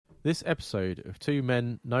This episode of Two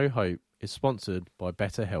Men No Hope is sponsored by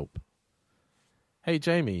BetterHelp. Hey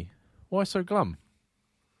Jamie, why so glum?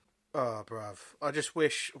 Oh, bruv. I just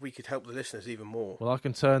wish we could help the listeners even more. Well, I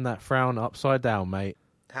can turn that frown upside down, mate.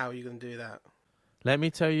 How are you going to do that? Let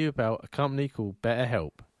me tell you about a company called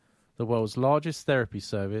BetterHelp, the world's largest therapy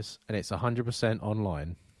service, and it's 100%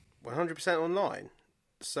 online. 100% online?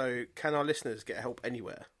 So can our listeners get help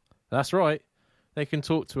anywhere? That's right. They can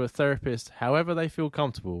talk to a therapist however they feel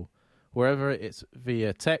comfortable, wherever it's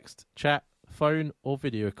via text, chat, phone or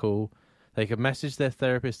video call. They can message their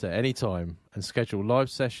therapist at any time and schedule live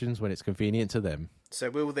sessions when it's convenient to them. So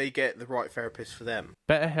will they get the right therapist for them?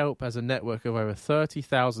 BetterHelp has a network of over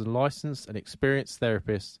 30,000 licensed and experienced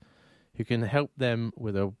therapists who can help them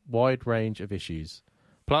with a wide range of issues.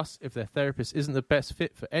 Plus, if their therapist isn't the best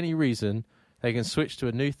fit for any reason, they can switch to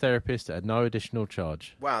a new therapist at no additional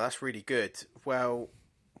charge. Wow, that's really good. Well,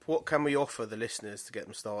 what can we offer the listeners to get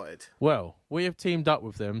them started? Well, we have teamed up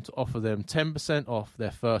with them to offer them 10% off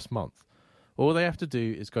their first month. All they have to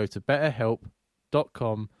do is go to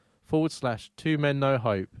betterhelp.com/two men no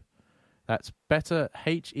hope. That's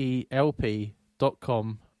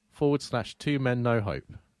betterhelp.com/two men no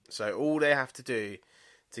hope. So all they have to do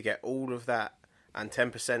to get all of that and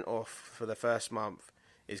 10% off for the first month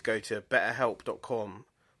is go to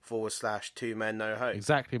betterhelp.com/two men no hope.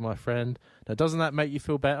 Exactly, my friend. Now, doesn't that make you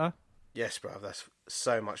feel better? Yes, bruv, that's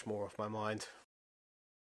so much more off my mind.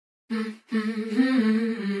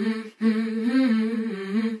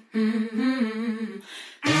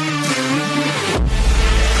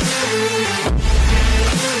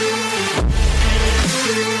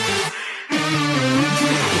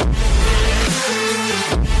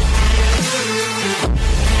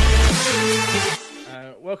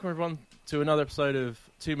 Welcome everyone to another episode of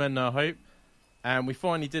Two Men No Hope, and we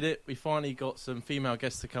finally did it. We finally got some female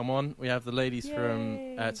guests to come on. We have the ladies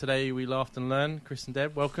from Today We Laughed and Learned. Kris and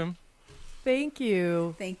Deb, welcome. Thank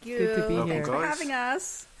you. Thank you. Good to be Welcome, here. Thanks for guys. having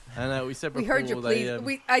us. And we said before We heard your pleas.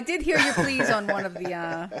 I did hear your pleas on one of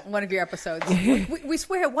your episodes. We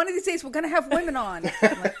swear one of these days we're going to have women on.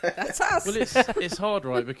 I'm like, that's us. Well, it's hard,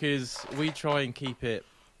 right? Because we try and keep it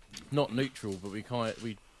not neutral, but we try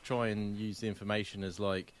and use the information as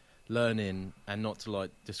like learning and not to like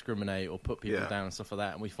discriminate or put people down and stuff like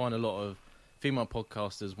that. And we find a lot of female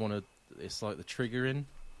podcasters it's like the triggering.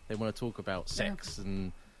 They want to talk about sex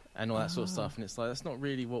and all that sort of stuff, and it's like that's not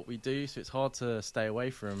really what we do, so it's hard to stay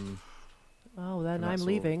away from. Oh, then I'm sort.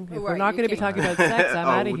 leaving. If Oh, we're right, not you going to be can't. talking about sex, I'm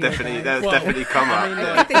out of here. Definitely, guys. that'll definitely come up.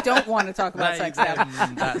 I think they don't want to talk about sex now.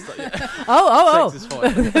 That's like, Oh. sex is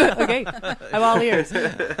fine. Okay, I'm all ears.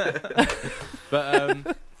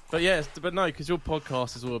 But yes, but no, because your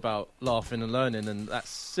podcast is all about laughing and learning, and that's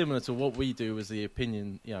similar to what we do as the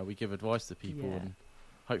opinion. We give advice to people, and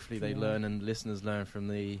hopefully they learn, and listeners learn from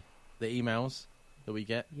the emails that we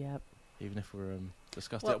get. Yep. Even if we're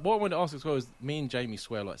discussing Well, it. What I wanted to ask as well is, me and Jamie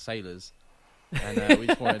swear like sailors, and we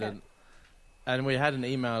just wanted and we had an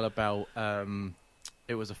email about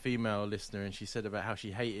it was a female listener, and she said about how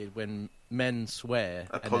she hated when men swear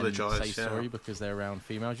Apologise, and then say yeah. sorry because they're around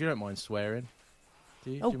females. You don't mind swearing,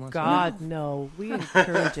 do you? Oh Do you mind God, no. We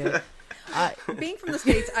encourage it. Being from the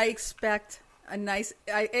States, I expect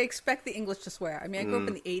I expect the English to swear. I mean, I grew up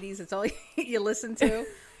in the 80s. It's all you listen to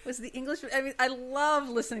was the English. I mean, I love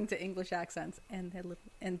listening to English accents. And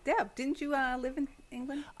Deb, didn't you live in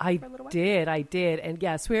England for a little while? I did. And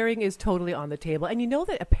yeah, swearing is totally on the table. And you know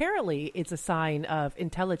that apparently it's a sign of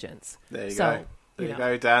intelligence. There you go. There you know,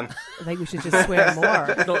 go, Dan. I think we should just swear more.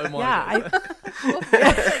 Not in my Well,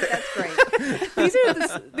 that's great.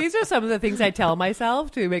 These are some of the things I tell myself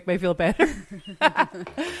to make me feel better. no, for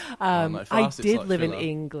I us it's did like live in filler.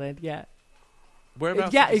 England. Yeah.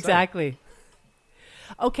 Whereabouts? Yeah, did you stay? exactly.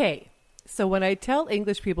 Okay, so when I tell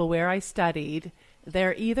English people where I studied,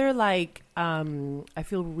 they're either like, I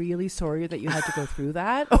feel really sorry that you had to go through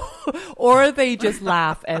that, or they just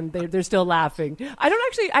laugh and they're still laughing.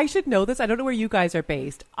 I should know this. I don't know where you guys are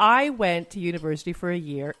based. I went to university for a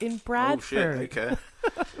year in Bradford. Oh, shit, okay.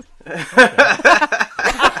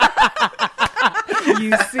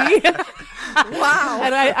 You see? Wow.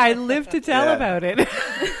 And I live to tell about it.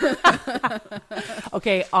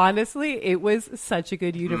 Okay, honestly, it was such a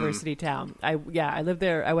good university town. I lived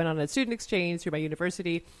there. I went on a student exchange through my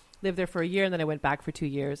university, lived there for a year, and then I went back for 2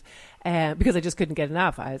 years. And because I just couldn't get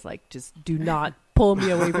enough, I was like, just do not pull me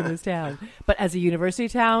away from this town. But as a university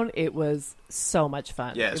town, it was so much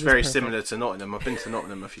fun. Yeah, it's very similar to Nottingham. I've been to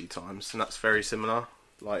Nottingham a few times, and that's very similar.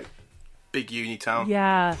 Like, big uni town.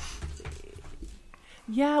 Yeah.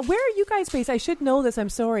 Yeah, where are you guys based? I should know this. I'm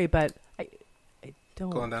sorry, but I don't.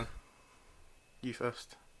 Go on, Dan. You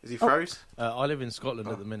first. Is he froze? I live in Scotland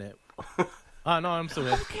at the minute. Oh, no, I'm still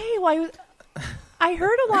here. Okay, well, I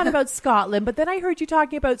heard a lot about Scotland, but then I heard you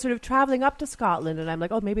talking about sort of traveling up to Scotland, and I'm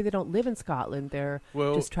like, oh, maybe they don't live in Scotland. They're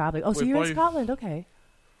just traveling. Oh, so you're in Scotland. Okay.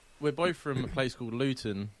 We're both from a place called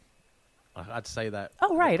Luton. I had to say that.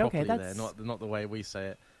 Oh, right. Okay. That's not the way we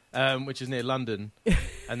say it, which is near London.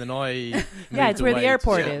 And then I yeah, it's where the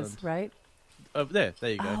airport Scotland. Is, right? There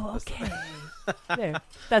you go. Oh, okay. There.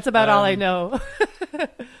 That's about all I know.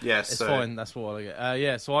 Yes, it's fine. That's what I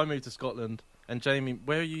get. So I moved to Scotland. And Jamie,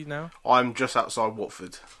 where are you now? I'm just outside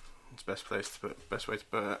Watford. It's the best way to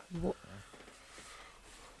put it.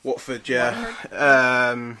 Watford, yeah.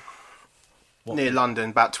 Near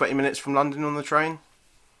London, about 20 minutes from London on the train.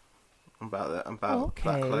 I'm about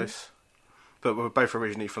that close. But we're both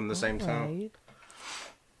originally from the same town.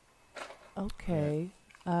 Okay.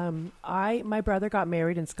 My brother got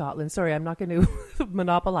married in Scotland. Sorry, I'm not going to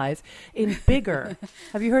monopolize. In Biggar.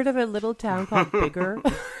 Have you heard of a little town called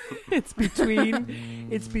Biggar? It's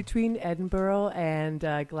between Edinburgh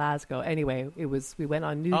and Glasgow. Anyway, we went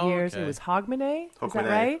on New Year's. Okay. It was Hogmanay. Is that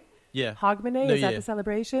right? Yeah. Hogmanay, is that the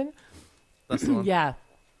celebration? That's the one. Yeah.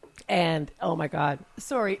 And oh my God,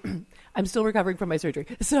 sorry, I'm still recovering from my surgery.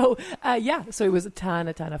 So so it was a ton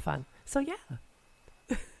of fun. So yeah.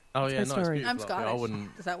 Oh yeah, That's my story. I'm Scottish. I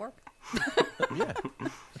wouldn't. Does that work? Yeah,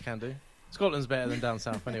 I can do. Scotland's better than down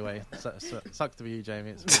south anyway. Sucks to be you,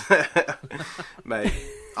 Jamie. Mate,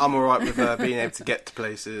 I'm all right with being able to get to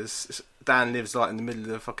places. Dan lives like in the middle of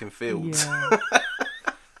the fucking fields. Yeah.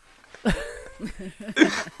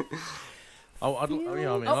 I like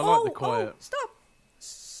the quiet. Stop.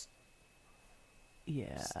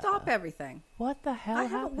 Yeah. Stop everything. What the hell I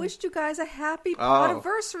haven't happened? wished you guys a happy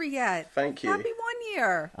anniversary yet. Thank you. Happy 1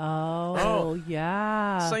 year. Oh,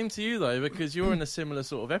 yeah. Same to you though, because you're in a similar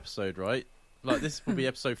sort of episode, right? Like this will be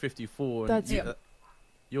episode 54. That's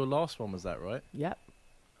your last one was that, right? Yep.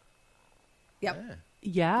 Yep.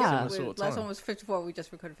 Yeah. Last one was 54. We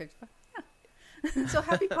just recorded 55. Yeah. So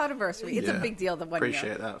happy podiversary. It's a big deal. The 1 year.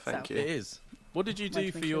 Appreciate that. Thank you. It is. What did you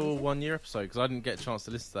do for your 1 year episode? Because I didn't get a chance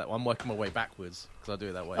to listen to that. I'm working my way backwards because I do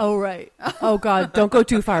it that way. Oh, right. Oh, God. Don't go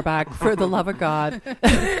too far back, for the love of God.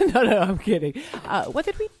 No, I'm kidding. What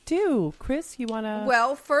did we do? Kris, you want to...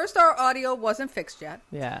 Well, first, our audio wasn't fixed yet.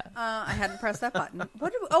 Yeah. I hadn't pressed that button.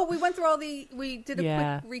 We went through we did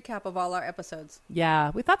a quick recap of all our episodes.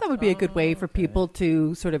 Yeah. We thought that would be a good way for people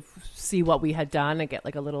to sort of see what we had done and get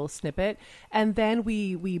like a little snippet. And then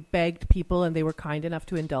we begged people, and they were kind enough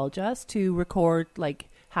to indulge us to record like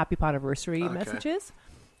happy podiversary messages.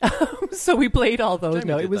 So we played all those.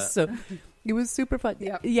 Jamie it was super fun.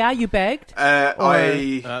 Yep. Yeah, you begged.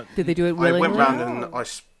 Did they do it willingly? I went round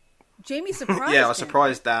and Jamie surprised. I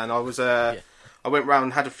surprised Dan. I was I went round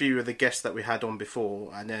and had a few of the guests that we had on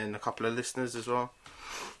before, and then a couple of listeners as well.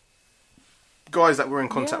 Guys that we're in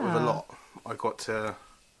contact with a lot. I got to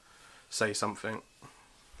say something.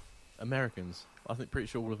 Americans. I think pretty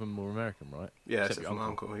sure all of them were American, right? Yeah, except for my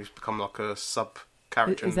uncle, who's become like a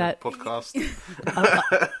sub-character in the podcast.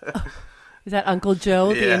 Is that Uncle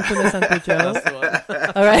Joe, the infamous Uncle Joe? That's the one.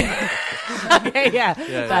 All right. Okay,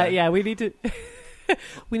 yeah. We need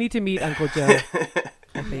to meet Uncle Joe.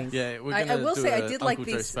 I think. Yeah, we're I will say I did Uncle like Joe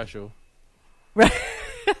these special. Right.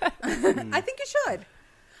 I think you should.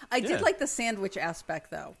 I did like the sandwich aspect,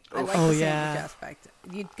 though. I like the sandwich aspect.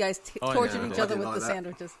 You guys tortured each other with the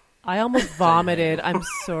sandwiches. I almost vomited. I'm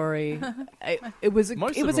sorry. It was a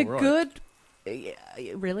good. Yeah,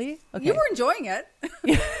 really? Okay. You were enjoying it.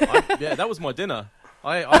 Yeah, that was my dinner.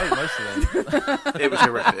 I ate most of them. It was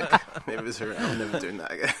horrific. I'm never doing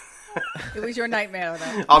that again. It was your nightmare,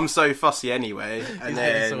 though. I'm so fussy anyway, and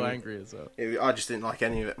then so angry as well. I just didn't like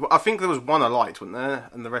any of it. Well, I think there was one I liked, wasn't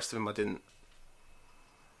there? And the rest of them I didn't.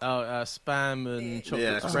 Oh, spam and chocolate.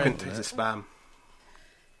 Yeah, I couldn't taste the spam.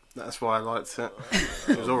 That's why I liked it.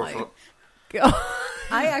 It was awful.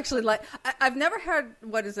 I actually like. I've never had.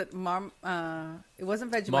 What is it? It wasn't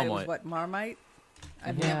Vegemite. Marmite. It was what? Marmite.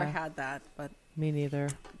 I've never had that, but me neither.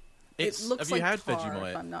 It looks have you like had tar, Vegemite?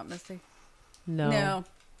 if I'm not mistaken. No.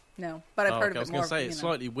 But I've heard of it more. I was going to say it's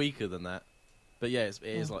slightly weaker than that, but yeah, it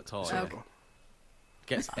is like tar. It's horrible.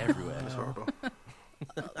 Gets everywhere. It's horrible.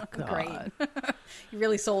 Great. You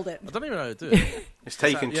really sold it. I don't even know how to do it. It's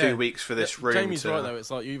taken 2 weeks for this room. Jamie's right though.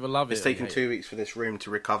 It's like you either love it. It's taken 2 weeks for this room to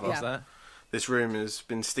recover. What's that? This room has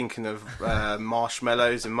been stinking of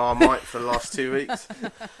marshmallows and Marmite for the last 2 weeks.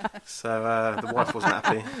 So the wife wasn't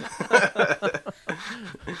happy.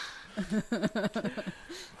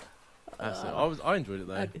 I enjoyed it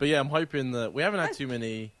though. But yeah, I'm hoping that we haven't had too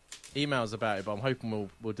many emails about it, but I'm hoping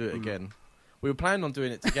we'll do it again. We were planning on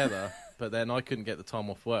doing it together, but then I couldn't get the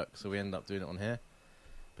time off work, so we ended up doing it on here.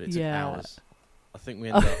 but it took Yeah. hours. I think we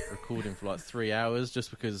ended up recording for like 3 hours just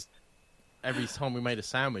because every time we made a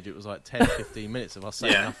sandwich, it was like 10, 15 minutes of us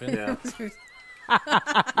saying nothing. Yeah.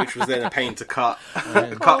 Which was then a pain to cut.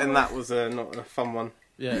 Yeah. Cutting that was not a fun one.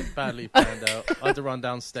 Yeah, badly planned out. I had to run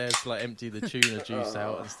downstairs to like empty the tuna juice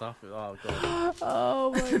out and stuff. Oh god.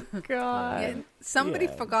 Oh my god. And somebody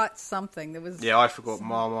Yeah. forgot something. There was Yeah, I forgot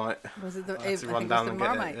Marmite. Was it the? I had to I run think down it was and the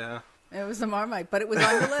get Marmite. it. Yeah. It was the Marmite, but it was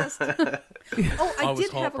on the list. Oh, I I was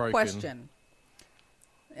did have a heartbroken. question.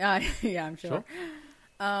 Yeah, I'm sure.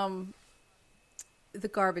 The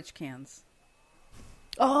garbage cans.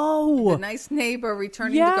 Oh, The nice neighbor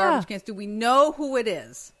returning Yeah. the garbage cans. Do we know who it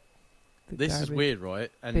is? the This is garbage weird,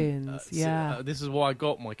 right? And bins, yeah. this is why I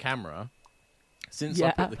got my camera. Since I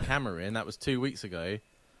Yeah. put the camera in, that was 2 weeks ago.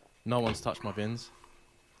 No one's touched my bins.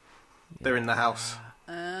 They're in the house.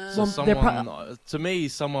 So Well, they're someone, to me,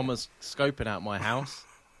 someone was scoping out my house.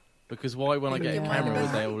 Because why, when I get a Yeah. camera,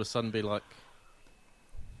 would they all of a sudden be like,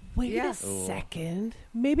 Wait Yeah. a second.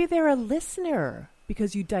 Maybe they're a listener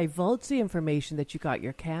because you divulged the information that you got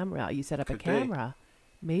your camera. You set up Could a be. camera.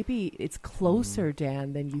 Maybe it's closer,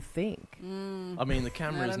 Dan, than you think. I mean, the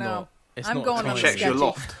camera I is don't know. not. It's I'm not going on tiny. a Check your sketchy.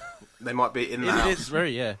 loft. They might be in the It house. is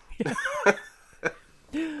very, yeah.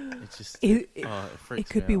 It's just, It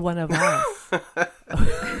freaks could me be out. one of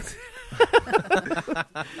us.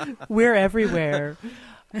 We're everywhere.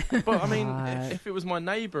 But I mean, God. if it was my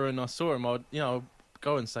neighbour and I saw him, I'd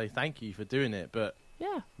go and say thank you for doing it. But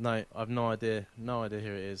Yeah. no, I've no idea who it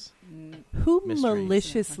is. Who Mystery.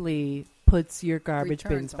 maliciously puts your garbage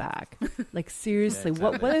Returns bins them. back? Like seriously, Yeah,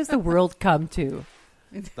 exactly. what has the world come to?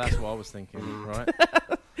 That's what I was thinking, right?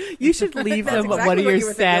 You should leave That's them exactly one of what your you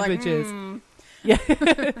were thinking, like, sandwiches. Yeah,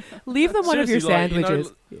 leave them one of your Seriously, like,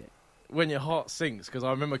 sandwiches. When your heart sinks, because I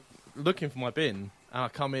remember looking for my bin and I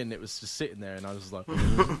come in, it was just sitting there, and I was like,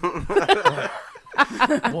 why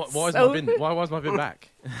is So- my bin? Why is my bin back?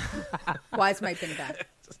 Why is my bin back?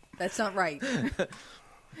 That's not right.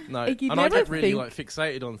 No, Like, you and I never get really think- like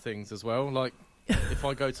fixated on things as well. Like if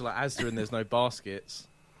I go to like Asda and there's no baskets,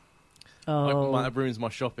 that ruins my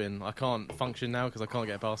shopping. I can't function now because I can't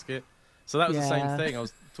get a basket. So that was the Yeah. same thing. I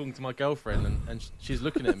was talking to my girlfriend and she's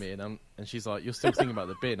looking at me and she's like, "You're still thinking about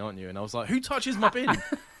the bin, aren't you?" And I was like, "Who touches my bin?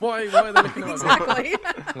 Why are they looking at my bin?" Exactly.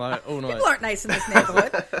 Like all night. People aren't nice in this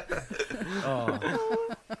neighborhood. Oh.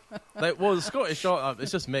 Well, the Scottish,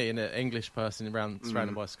 it's just me and an English person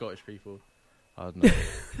surrounded by Scottish people. I don't know.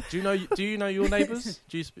 Do you know your neighbours?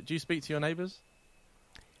 Do you speak to your neighbours?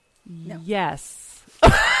 No. Yes.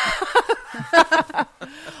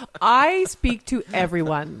 I speak to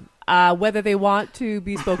everyone, whether they want to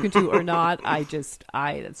be spoken to or not.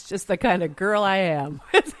 That's just the kind of girl I am.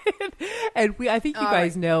 And I think you All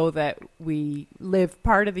guys right. know that we live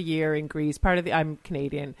part of the year in Greece, I'm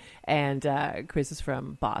Canadian, and Kris is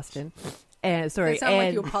from Boston. And sorry, It sounded like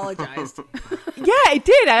and you apologized. yeah, I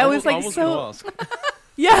did. I was like, was so gonna ask.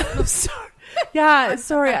 yeah, I'm sorry. Yeah,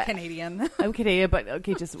 sorry. I'm Canadian. I'm Canadian, but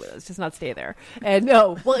okay, let's just not stay there. And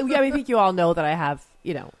no, well, yeah, I think you all know that I have,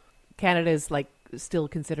 Canada's like still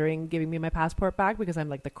considering giving me my passport back because I'm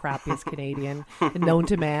like the crappiest Canadian known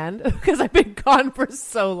to man because I've been gone for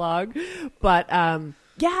so long. But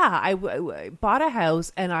yeah, I bought a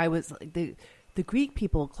house and I was like the Greek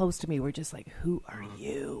people close to me were just like, "Who are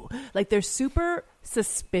you?" Like they're super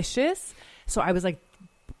suspicious. So I was like,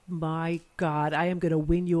 my God, I am going to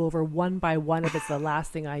win you over one by one if it's the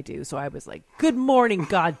last thing I do. So I was like, good morning,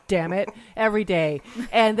 God damn it, every day.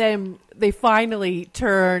 And then they finally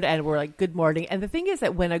turned and were like, good morning. And the thing is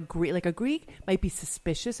that when a Greek might be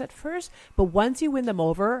suspicious at first, but once you win them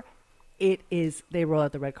over, they roll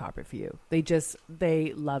out the red carpet for you. They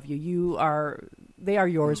love you. They are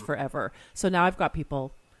yours forever. So now I've got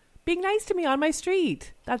people being nice to me on my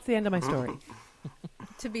street. That's the end of my story.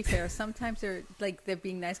 To be fair, sometimes they're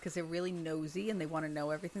being nice because they're really nosy and they want to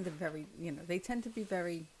know everything. They're very, they tend to be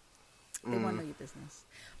very, they want to know your business.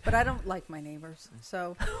 But I don't like my neighbors,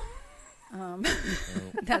 so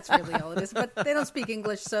that's really all it is. But they don't speak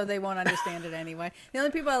English, so they won't understand it anyway. The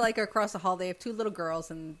only people I like are across the hall. They have 2 little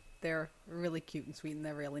girls, and they're really cute and sweet, and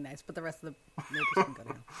they're really nice. But the rest of the neighbors can go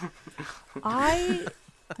down.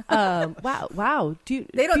 Wow.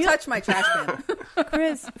 They don't touch my trash bin.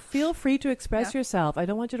 Kris, feel free to express yourself. I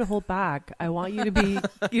don't want you to hold back. I want you to be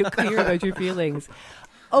clear about your feelings.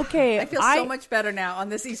 Okay. I feel so much better now on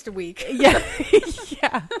this Easter week. Yeah.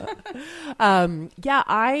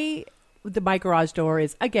 My garage door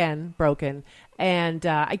is again broken. And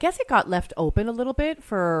I guess it got left open a little bit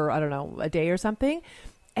for, I don't know, a day or something.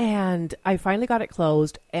 And I finally got it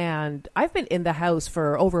closed, and I've been in the house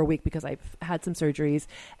for over a week because I've had some surgeries.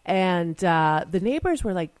 And the neighbors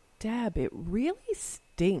were like, "Deb, it really stinks."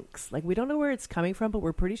 stinks. Like, we don't know where it's coming from, but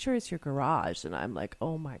we're pretty sure it's your garage. And I'm like,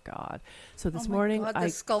 oh my God. So this morning, the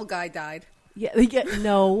skull guy died. Yeah,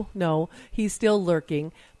 no, he's still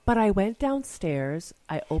lurking. But I went downstairs,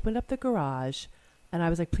 I opened up the garage, and I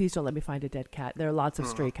was like, please don't let me find a dead cat. There are lots of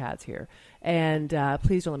stray cats here. And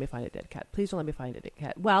please don't let me find a dead cat. Please don't let me find a dead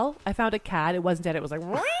cat. Well, I found a cat. It wasn't dead. It was like,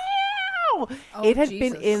 wow. It had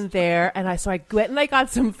been in there. And so I went and I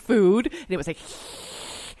got some food. And it was like,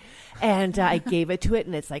 and I gave it to it.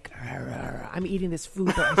 And it's like, I'm eating this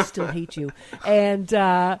food, but I still hate you. And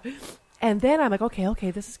then I'm like, okay,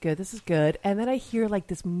 this is good. And then I hear like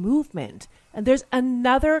this movement. And there's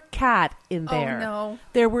another cat in there. Oh, no.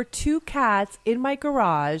 There were 2 cats in my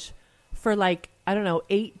garage for like, I don't know,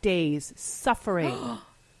 8 days, suffering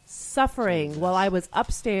while I was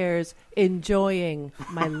upstairs enjoying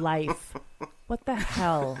my life. What the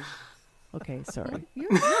hell? Okay, sorry.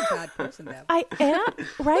 You're a bad person, Deb. I am,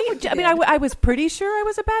 right? I mean, I was pretty sure I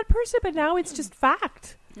was a bad person, but now it's just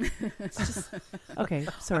fact. It's just, okay,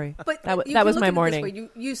 sorry. But that was my morning.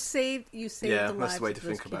 You saved the lives. That's the way to of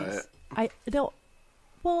those think about kitties. it.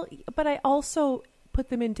 But I also put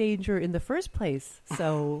them in danger in the first place.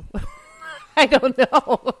 So I don't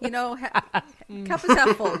know. You know, cup is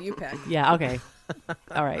half full. You pick. Yeah. Okay.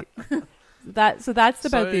 All right. That's about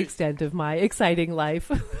the extent of my exciting life.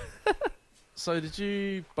 So did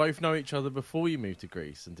you both know each other before you moved to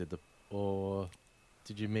Greece or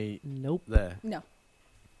did you meet Nope. there? No.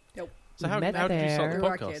 Nope. So how Met did you start the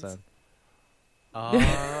there. podcast then?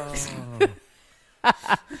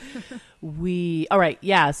 All right,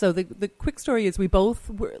 yeah. So the quick story is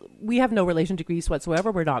we have no relation to Greece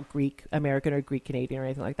whatsoever. We're not Greek American or Greek Canadian or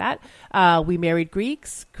anything like that. We married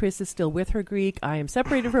Greeks. Kris is still with her Greek. I am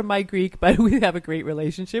separated from my Greek, but we have a great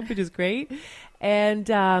relationship, which is great. And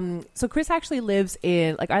so Kris actually lives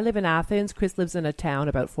I live in Athens. Kris lives in a town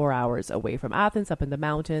about 4 hours away from Athens, up in the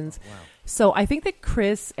mountains. Wow. So I think that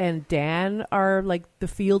Kris and Dan are like the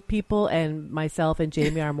field people, and myself and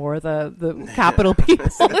Jamie are more the capital people.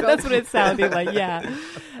 That's what it sounded like. Yeah.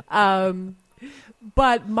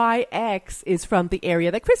 But my ex is from the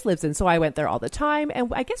area that Kris lives in, so I went there all the time.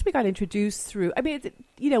 And I guess we got introduced through, I mean,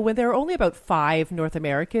 when there are only about 5 North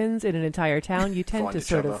Americans in an entire town, you tend to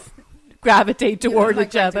sort of gravitate toward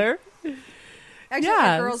each other. Actually,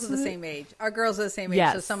 our girls are the same age.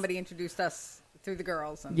 Yes. So somebody introduced us through the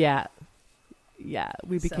girls. And Yeah,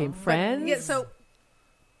 we became friends. So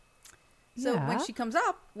when she comes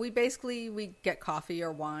up, we get coffee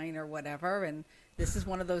or wine or whatever, and this is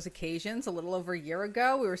one of those occasions. A little over a year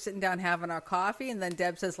ago, we were sitting down having our coffee, and then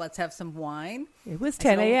Deb says, "Let's have some wine." It was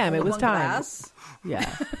 10 a.m. It was time. Glass.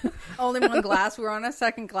 Yeah, only one glass. We were on our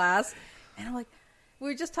second glass, and I'm like, we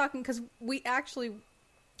were just talking because we actually.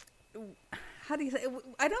 How do you say?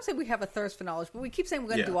 I don't say we have a thirst for knowledge, but we keep saying we're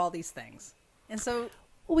going to do all these things, and so.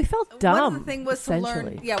 Well, we felt dumb. One of the things was to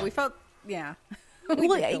learn. Yeah, we felt. Yeah. I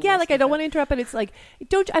don't want to interrupt, but it's like, I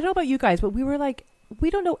don't know about you guys, but we were like, we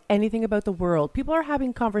don't know anything about the world. People are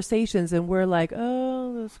having conversations, and we're like,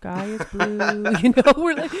 oh, the sky is blue.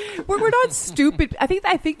 We're like, we're not stupid. I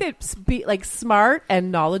think that smart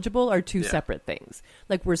and knowledgeable are two separate things.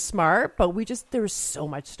 Like, we're smart, but there was so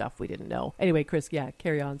much stuff we didn't know. Anyway, Kris,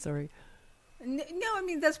 carry on. Sorry. No, I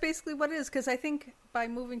mean, that's basically what it is. Because I think by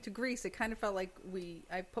moving to Greece, it kind of felt like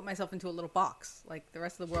I put myself into a little box. Like, the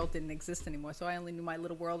rest of the world didn't exist anymore. So I only knew my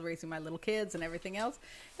little world, raising my little kids and everything else.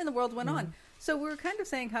 And the world went on. So we were kind of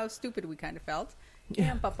saying how stupid we kind of felt.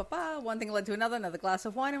 Yeah. And one thing led to another glass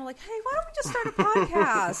of wine. And we're like, hey, why don't we just start a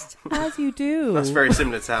podcast? As you do. That's very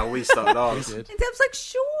similar to how we started ours. And Deb's like,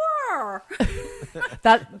 sure.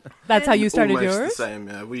 That's how you started almost yours? The same,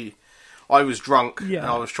 yeah. I was drunk and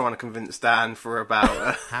I was trying to convince Dan for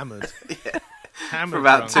about... Hammered. For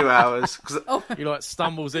about 2 hours. He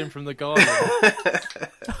stumbles in from the garden.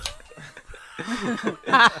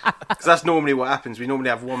 Because that's normally what happens. We normally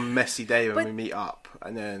have one messy day when we meet up,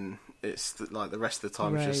 and then it's the rest of the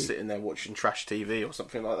time is just sitting there watching trash TV or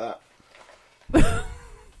something like that.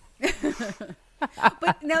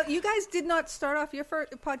 But now, you guys did not start off, your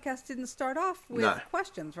first podcast didn't start off with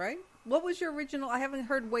questions, right? What was your original? I haven't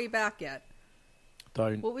heard way back yet.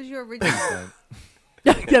 Don't. What was your original?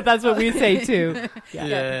 Yeah, that's what we say too.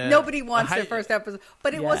 Yeah. Nobody wants their first episode,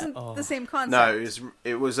 but it wasn't the same concept. No,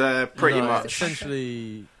 it was pretty much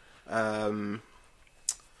essentially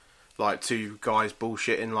like 2 guys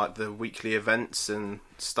bullshitting the weekly events and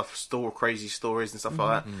stuff, crazy stories and stuff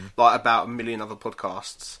like that, like about a million other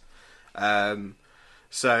podcasts.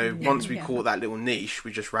 So once we caught that little niche,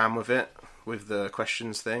 we just ran with it with the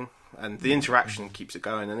questions thing, and the interaction keeps it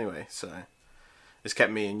going anyway. So it's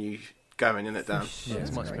kept me and you going, in it, Dan. Yeah,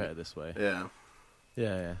 it's much better this way.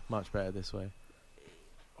 Yeah, much better this way.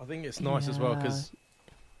 I think it's nice as well because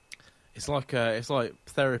it's like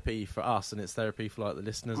therapy for us, and it's therapy for like the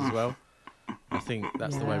listeners as well. I think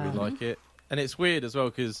that's the way we like it, and it's weird as well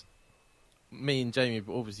because me and Jamie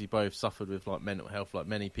obviously both suffered with like mental health, like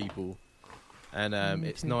many people, and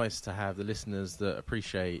it's nice to have the listeners that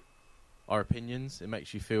appreciate our opinions. It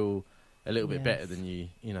makes you feel a little bit better than you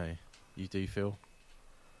do feel.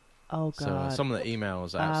 Oh God! So some of the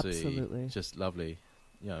emails are absolutely just lovely.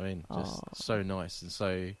 You know what I mean? Just so nice, and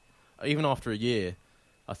so even after a year,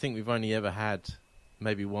 I think we've only ever had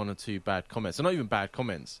maybe 1 or 2 bad comments, and not even bad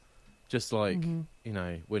comments, just like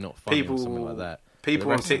we're not funny or something like that.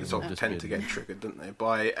 People on TikTok tend to get triggered, don't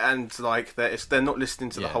they? And like they're not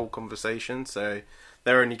listening to the whole conversation, so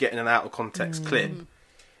they're only getting an out of context clip,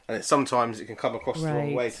 and sometimes it can come across the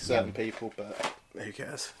wrong way to certain people. But who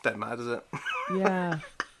cares? Don't matter, does it? Yeah.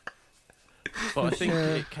 But I think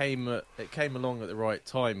it came along at the right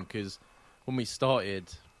time because when we started,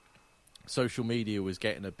 social media was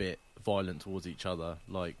getting a bit violent towards each other,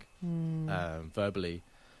 like verbally,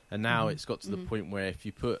 and now it's got to the point where if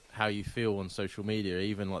you put how you feel on social media,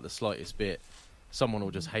 even like the slightest bit, someone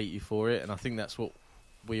will just hate you for it. And I think that's what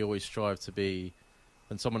we always strive to be.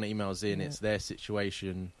 When someone emails in, it's their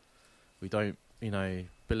situation. We don't,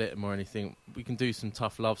 belittle them or anything. We can do some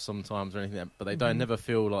tough love sometimes or anything, but they don't never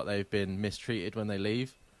feel like they've been mistreated when they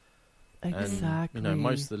leave. Exactly. And,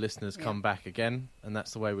 most of the listeners come back again, and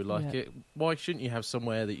that's the way we like it. Why shouldn't you have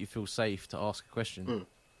somewhere that you feel safe to ask a question?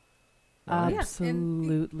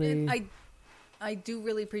 Absolutely. And I do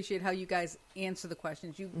really appreciate how you guys answer the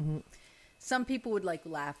questions. Some people would like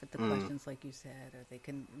laugh at the questions, like you said, or they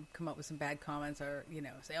can come up with some bad comments, or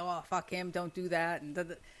say, "Oh, fuck him, don't do that."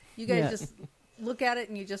 And you guys just look at it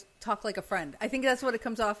and you just talk like a friend. I think that's what it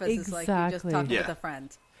comes off as. Exactly. Is like you just talk with a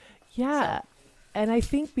friend. Yeah. So. And I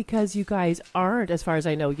think because you guys aren't, as far as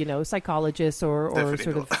I know, psychologists or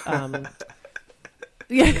sort of,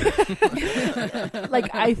 like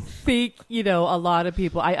I think, a lot of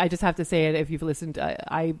people, I just have to say it, if you've listened,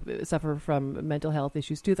 I suffer from mental health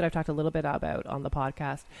issues too, that I've talked a little bit about on the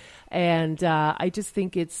podcast. And I just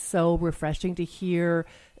think it's so refreshing to hear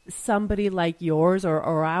somebody like yours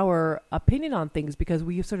or our opinion on things, because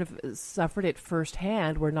we've sort of suffered it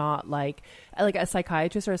firsthand. We're not like a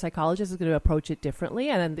psychiatrist or a psychologist is going to approach it differently,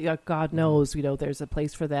 and then God knows there's a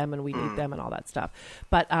place for them and we need them and all that stuff.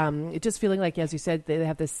 But it just feeling like, as you said, they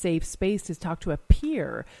have this safe space to talk to a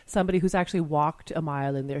peer, somebody who's actually walked a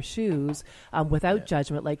mile in their shoes without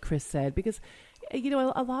judgment, like Kris said, because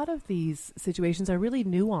a lot of these situations are really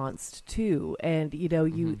nuanced too, and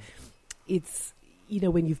it's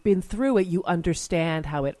when you've been through it, you understand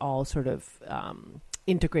how it all sort of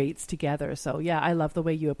integrates together. So, yeah, I love the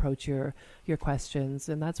way you approach your questions,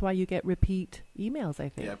 and that's why you get repeat emails, I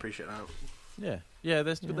think. Yeah, I appreciate that. Yeah.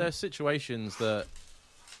 There's situations that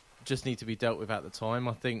just need to be dealt with at the time.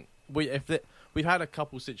 I think we've had a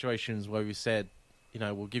couple situations where we said,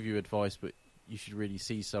 we'll give you advice, but you should really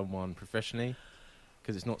see someone professionally,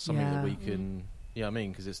 because it's not something that we can,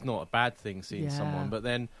 because it's not a bad thing seeing someone. But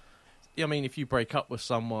then, if you break up with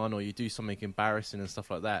someone or you do something embarrassing and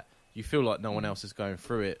stuff like that, you feel like no one else is going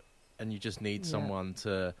through it, and you just need someone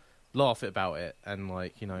to laugh about it and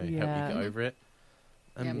help you get over it.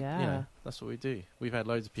 And that's what we do. We've had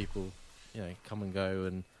loads of people, come and go,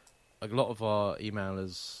 and a lot of our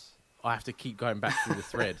emailers, I have to keep going back through the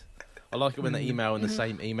thread. I like it when they email in the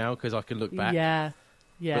same email because I can look back. Yeah.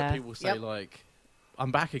 But people say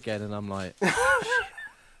I'm back again, and I'm like,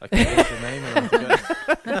 okay, what's your name?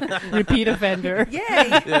 Repeat offender. Yay!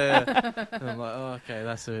 Yeah. And I'm like, oh, okay,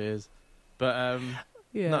 that's who it is. But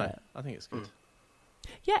no, I think it's good.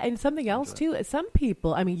 Yeah, and something else too. Some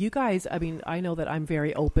people, you guys, I know that I'm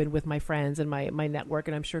very open with my friends and my network,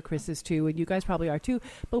 and I'm sure Kris is too, and you guys probably are too.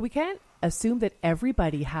 But we can't assume that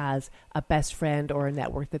everybody has a best friend or a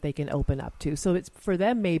network that they can open up to. So it's for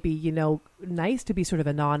them maybe, nice to be sort of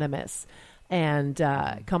anonymous and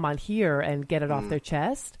come on here and get it off their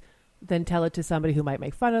chest, then tell it to somebody who might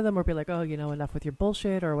make fun of them or be like, oh, enough with your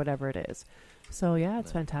bullshit or whatever it is. So, yeah,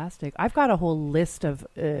 it's fantastic. I've got a whole list of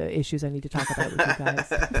issues I need to talk about with you guys.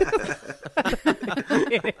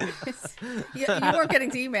 You weren't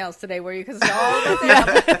getting to emails today, were you? Because it's all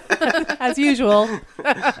about them. As usual.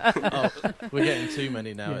 We're getting too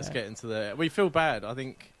many now. It's getting to the... We feel bad. I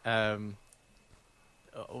think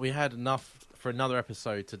we had enough for another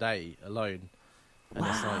episode today alone. And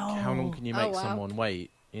it's like, how long can you make someone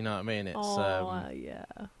wait? You know what I mean?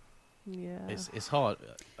 It's it's hard.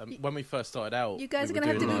 When we first started out, you guys are going to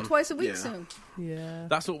have to do it twice a week soon. Yeah,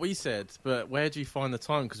 that's what we said. But where do you find the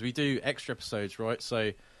time? Because we do extra episodes, right?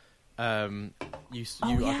 So, I think you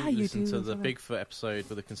listened to the Bigfoot episode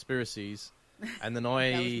with the conspiracies. And then That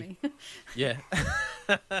was me. yeah,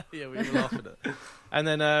 yeah, we were laughing at it. And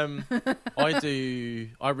then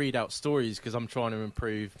I read out stories because I'm trying to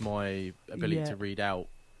improve my ability to read out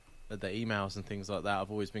the emails and things like that.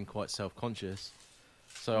 I've always been quite self-conscious.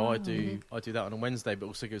 So I do that on a Wednesday, but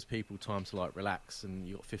also gives people time to like relax, and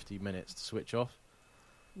you got 50 minutes to switch off.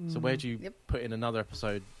 So where do you put in another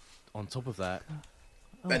episode on top of that?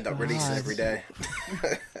 End up releasing every day.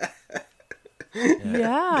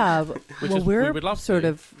 Yeah. We we're would love sort to.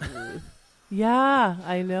 of. Yeah,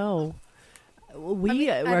 I know. We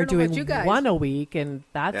I don't are know doing about you guys. one a week, and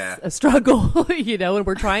that's a struggle, you know. And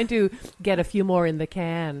we're trying to get a few more in the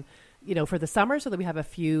can, you know, for the summer, so that we have a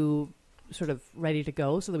few sort of ready to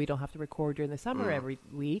go, so that we don't have to record during the summer every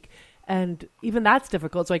week. And even that's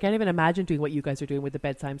difficult. So I can't even imagine doing what you guys are doing with the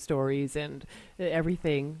bedtime stories and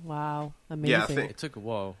everything. Wow, amazing! Yeah, I think It took a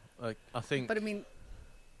while. I think. But I mean,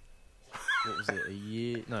 What was it? A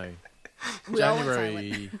year? No. we all went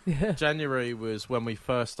silent. January was when we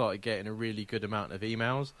first started getting a really good amount of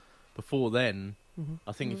emails. Before then,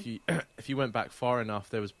 I think if you went back far enough,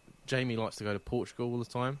 there was Jamie likes to go to Portugal all the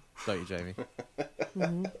time, don't you, Jamie?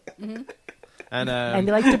 And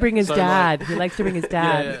he likes to bring his so, dad. He likes to bring his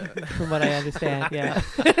dad, Yeah. from what I understand. Yeah.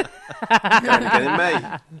 going again in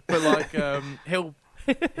May. but like he'll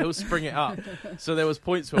spring it up. So there was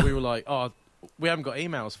points where we were like, oh, we haven't got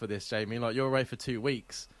emails for this, Jamie. Like, you're away for 2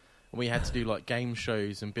 weeks. And we had to do like game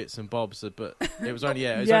shows and bits and bobs. But it was only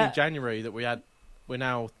only January that we're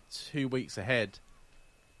now 2 weeks ahead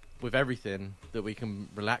with everything that we can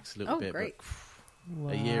relax a little bit. Great.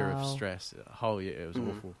 But a year of stress, a whole year, it was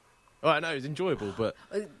awful. Oh, I know, it was enjoyable, but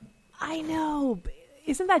I know.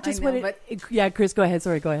 Isn't that just I know, what it... Yeah, Chris, go ahead.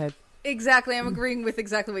 Sorry, go ahead. Exactly. I'm agreeing with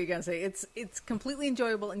exactly what you're going to say. It's completely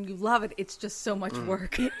enjoyable and you love it. It's just so much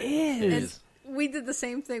work. It is. And we did the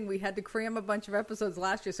same thing. We had to cram a bunch of episodes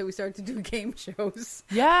last year, so we started to do game shows.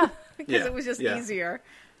 Yeah. Because it was just easier.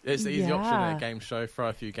 it's the easy option at a game show, throw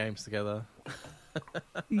a few games together.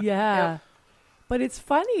 Yeah. Yep. But it's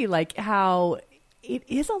funny, like, how it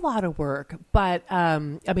is a lot of work. But, I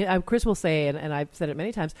mean, Chris will say, and I've said it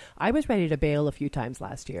many times, I was ready to bail a few times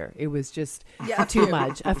last year. It was just too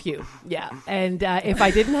much. A few. Yeah. And if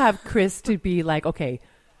I didn't have Chris to be like, okay,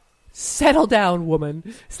 settle down, woman,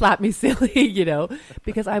 slap me silly, you know,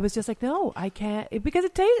 because I was just like, no, I can't, because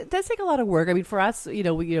it does take a lot of work. I mean, for us,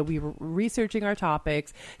 we were researching our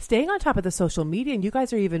topics, staying on top of the social media, and you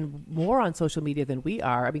guys are even more on social media than we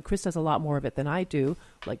are. I mean, Chris does a lot more of it than I do,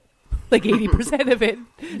 like 80% of it,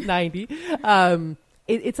 90.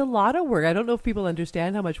 It's a lot of work. I don't know if people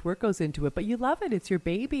understand how much work goes into it, but you love it. It's your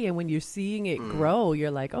baby, and when you're seeing it grow,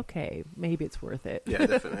 you're like, okay, maybe it's worth it. Yeah,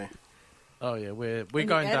 definitely. Oh yeah, we're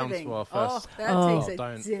going down to our first. That takes a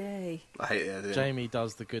don't. day. I hate the editing. Jamie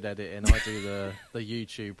does the good editing. I do the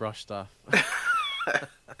YouTube rush stuff.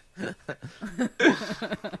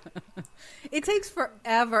 It takes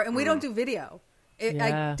forever, and we don't do video.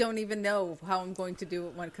 Yeah. I don't even know how I'm going to do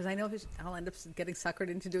it because I know I'll end up getting suckered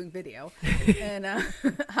into doing video, and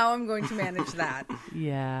how I'm going to manage that.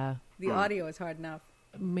 Yeah. The audio is hard enough.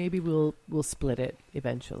 Maybe we'll split it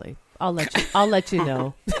eventually. I'll let you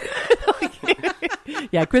know.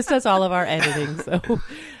 Yeah, Chris does all of our editing, so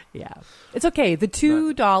yeah, it's okay. The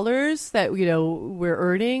 $2 that we're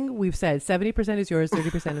earning, we've said 70% is yours,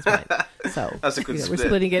 30% is mine. So that's a good split. We're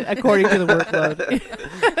splitting it according to the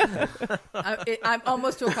workload. I'm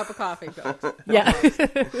almost to a cup of coffee, folks. Yeah.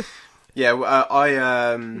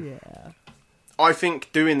 I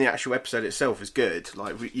think doing the actual episode itself is good.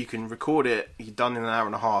 Like, you can record it, you're done in an hour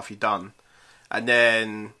and a half, you're done, and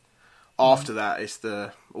then after that, it's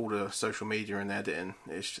all the social media and the editing.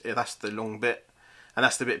 That's the long bit, and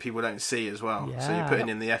that's the bit people don't see as well. Yeah. So you're putting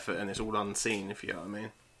in the effort, and it's all unseen, if you know what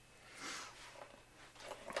I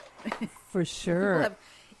mean. For sure.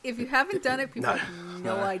 If you haven't done it, people have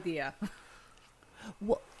no idea.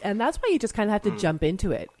 Well, and that's why you just kind of have to jump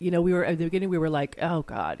into it. We were at the beginning. We were like, "Oh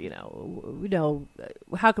God,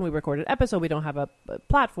 how can we record an episode? We don't have a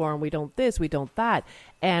platform. We don't this. We don't that."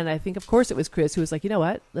 And I think, of course, it was Chris who was like, "You know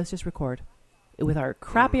what? Let's just record with our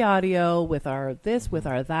crappy audio, with our this, with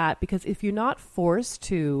our that. Because if you're not forced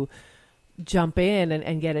to jump in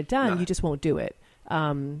and get it done, you just won't do it."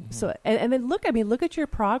 So and then look at your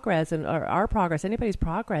progress and our progress, anybody's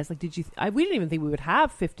progress. Like, we didn't even think we would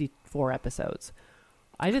have 54 episodes.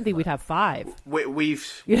 I didn't think we'd have 5.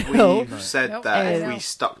 We've said that if we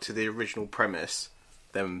stuck to the original premise,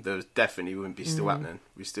 then there definitely wouldn't be still happening.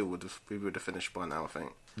 We would have finished by now, I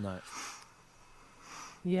think. No.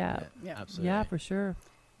 Yeah, absolutely. Yeah, for sure.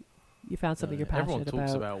 You found something you're passionate Everyone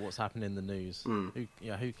talks about what's happening in the news. Who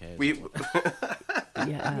cares?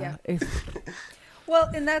 Yeah. Well,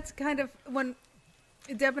 and that's kind of when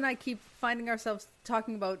Deb and I keep finding ourselves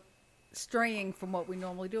talking about straying from what we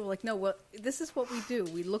normally do. We're like, no, well, this is what we do.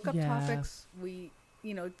 We look up topics. We,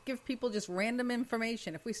 give people just random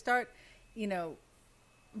information. If we start,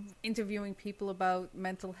 interviewing people about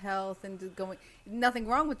mental health and going, nothing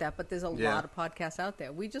wrong with that, but there's a lot of podcasts out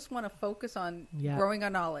there. We just want to focus on growing our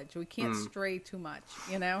knowledge. We can't stray too much,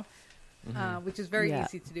 which is very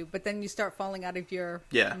easy to do. But then you start falling out of your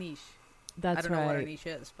niche. That's I don't know what a niche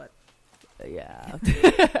is, but yeah.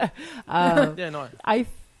 No. I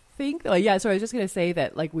think, so I was just going to say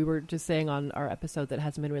that, like we were just saying on our episode that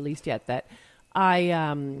hasn't been released yet, that I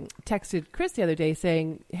texted Kris the other day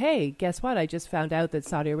saying, hey, guess what? I just found out that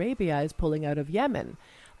Saudi Arabia is pulling out of Yemen.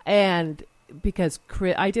 And because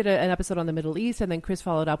I did an episode on the Middle East, and then Kris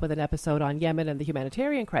followed up with an episode on Yemen and the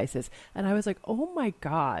humanitarian crisis. And I was like, oh my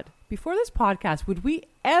God, before this podcast, would we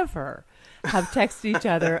ever have texted each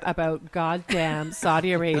other about goddamn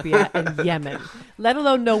Saudi Arabia and Yemen, let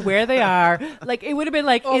alone know where they are? Like, it would have been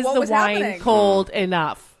like, is the wine cold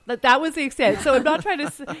enough? That was the extent. So I'm not trying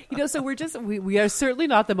to, so we are certainly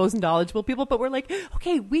not the most knowledgeable people, but we're like,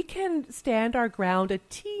 okay, we can stand our ground a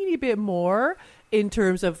teeny bit more in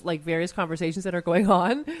terms of like various conversations that are going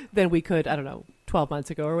on than we could, 12 months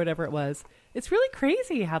ago or whatever it was. It's really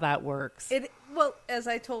crazy how that works. Well, as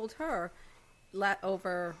I told her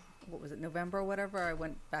over, what was it, November or whatever, I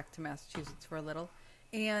went back to Massachusetts for a little,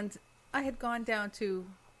 and I had gone down to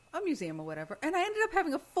a museum or whatever, and I ended up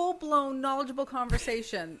having a full-blown knowledgeable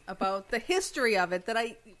conversation about the history of it that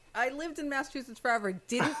I lived in Massachusetts forever,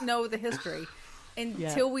 didn't know the history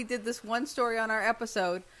until we did this one story on our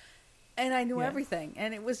episode, and I knew everything.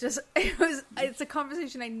 And it was just, it's a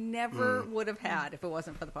conversation I never would have had if it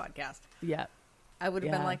wasn't for the podcast. Yeah. I would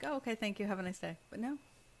have been like, oh, okay, thank you, have a nice day. But no,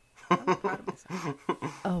 I'm proud of myself.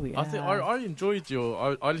 Oh, yeah. I think I enjoyed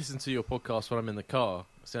I listen to your podcast when I'm in the car.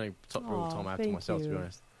 It's the only real time I have to myself, to be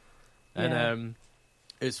honest. And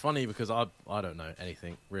it's funny because I don't know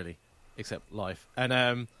anything really except life.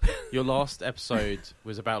 And your last episode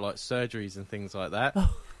was about like surgeries and things like that.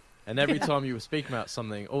 And every time you were speaking about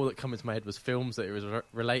something, all that came into my head was films that it was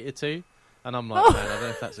related to. And I'm like, man, I don't know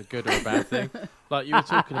if that's a good or a bad thing. Like you were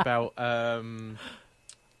talking about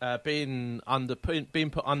being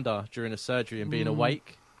put under during a surgery and being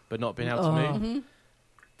awake but not being able to move. Mm-hmm.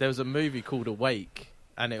 There was a movie called Awake.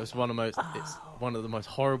 And it was one of the most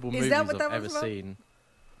horrible movies I've ever seen.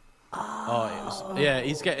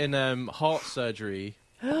 He's getting heart surgery,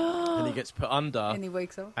 and he gets put under, and he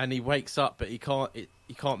wakes up, but he can't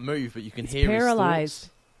move, but you can he's hear paralyzed.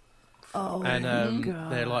 His thoughts. And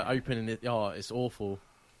they're like opening it. Oh, it's awful,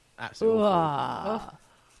 absolutely awful.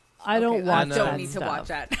 I don't watch. I don't need to watch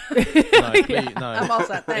that. No, I'm all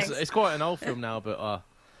set. Thanks. It's quite an old film now, but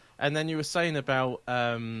and then you were saying about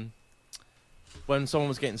when someone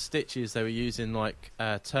was getting stitches, they were using like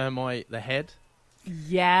termite the head.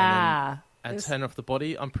 Yeah. And turn off the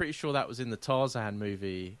body. I'm pretty sure that was in the Tarzan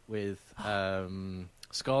movie with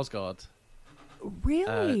Skarsgård.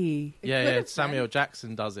 Really? Yeah. Samuel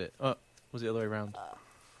Jackson does it. Was it the other way around?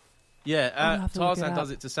 Tarzan does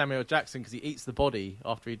it to Samuel Jackson because he eats the body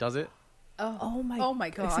after he does it. Oh my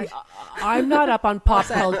god! See, I'm not up on pop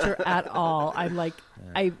culture at all. I'm like,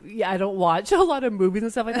 I don't watch a lot of movies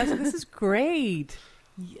and stuff like that. So this is great.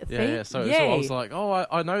 So I was like,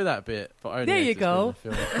 I know that bit, but only there you go.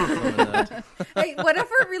 Hey, whatever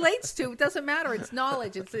it relates to, it doesn't matter. It's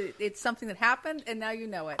knowledge. It's something that happened, and now you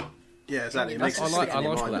know it. Yeah, exactly. I like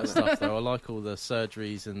all that stuff though. I like all the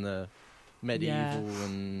surgeries and the medieval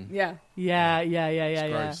and yeah.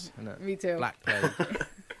 Gross, isn't it? Me too. Black Plague.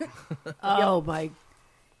 Oh my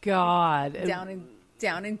god! Down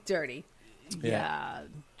and dirty.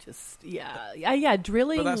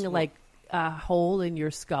 Drilling like a hole in your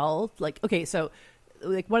skull. Like, okay, so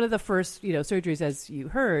like one of the first surgeries, as you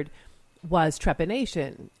heard, was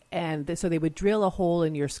trepanation, and so they would drill a hole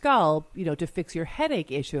in your skull, to fix your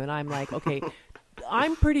headache issue. And I'm like, okay.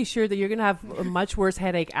 I'm pretty sure that you're going to have a much worse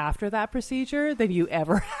headache after that procedure than you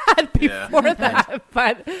ever had before that.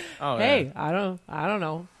 But hey, I don't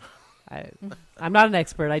know. I'm not an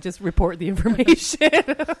expert. I just report the information.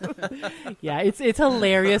 Yeah, it's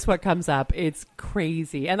hilarious what comes up. It's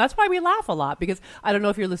crazy, and that's why we laugh a lot, because I don't know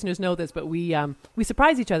if your listeners know this, but we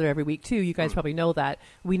surprise each other every week too. You guys probably know that.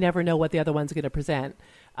 We never know what the other one's going to present.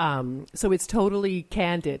 So it's totally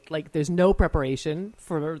candid. Like there's no preparation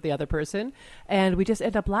for the other person, and we just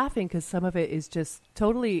end up laughing because some of it is just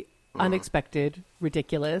totally unexpected,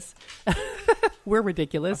 ridiculous. We're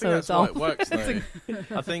ridiculous, so that's it's all. It works, though.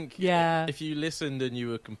 I think if you listened and you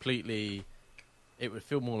were completely, it would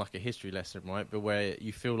feel more like a history lesson, right? But where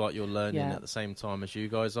you feel like you're learning at the same time as you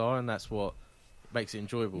guys are, and that's what makes it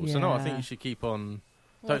enjoyable. Yeah. So no, I think you should keep on.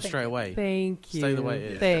 Well, Don't stray away. Thank you. Stay the way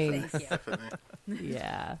it is. Thanks. Thank you. Definitely.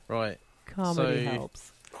 Yeah. Right. Comedy So-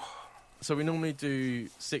 helps. So we normally do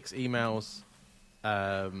 6 emails,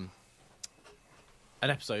 an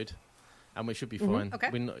episode, and we should be fine.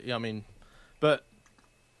 Okay. But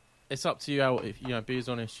it's up to you. If be as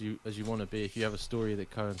honest as you want to be. If you have a story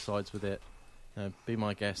that coincides with it, be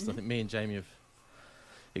my guest. I think me and Jamie have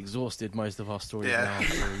exhausted most of our stories Yeah. now.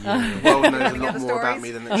 For a year. The world knows a Running out lot of more about stories?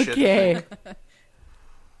 me than it should. Okay.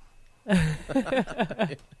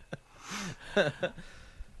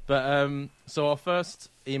 But so our first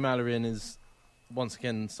emailer in is once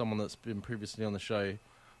again someone that's been previously on the show,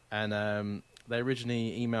 and they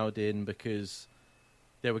originally emailed in because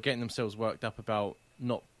they were getting themselves worked up about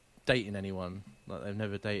not dating anyone, like they've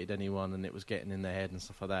never dated anyone, and it was getting in their head and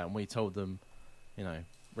stuff like that. And we told them,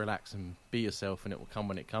 relax and be yourself, and it will come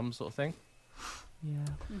when it comes, sort of thing. Yeah.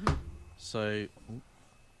 So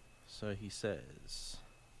he says,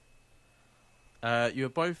 you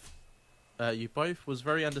both was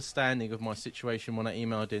very understanding of my situation when I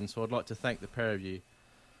emailed in, so I'd like to thank the pair of you.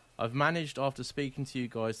 I've managed, after speaking to you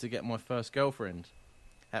guys, to get my first girlfriend.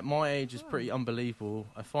 At my age, it's pretty unbelievable.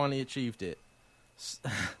 I finally achieved it.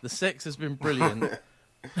 The sex has been brilliant,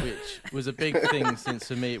 which was a big thing since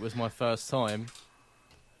for me it was my first time.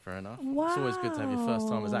 Fair enough. Wow. It's always good to have your first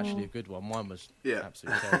time. It was actually a good one. Mine was Yeah.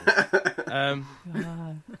 absolutely terrible.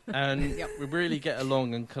 God. And we really get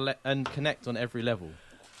along and connect on every level.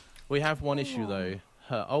 We have one issue though.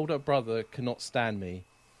 Her older brother cannot stand me.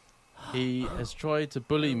 He has tried to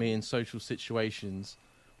bully me in social situations.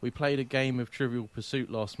 We played a game of Trivial Pursuit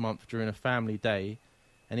last month during a family day,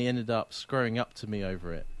 and he ended up screwing up to me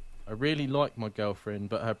over it. I really like my girlfriend,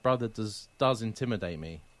 but her brother does intimidate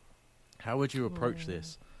me. How would you approach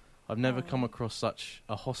this? I've never come across such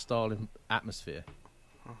a hostile atmosphere.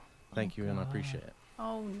 Thank you, and I appreciate it.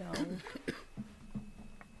 Oh no.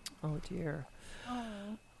 Oh dear. Oh.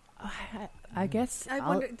 I guess. I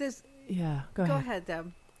wonder. Does Yeah. Go go ahead. ahead,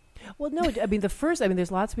 Deb. Well, no.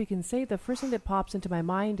 There's lots we can say. The first thing that pops into my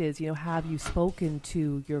mind is, have you spoken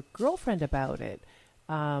to your girlfriend about it?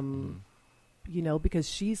 Because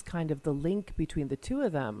she's kind of the link between the two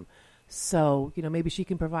of them. So, maybe she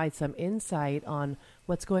can provide some insight on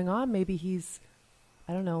what's going on. Maybe he's,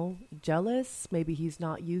 I don't know, jealous. Maybe he's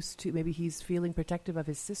not used to, maybe he's feeling protective of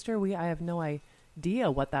his sister. I have no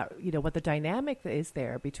idea what what the dynamic is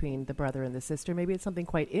there between the brother and the sister. Maybe it's something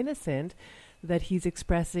quite innocent that he's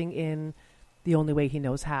expressing in the only way he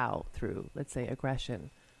knows how, through, let's say, aggression.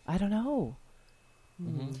 I don't know.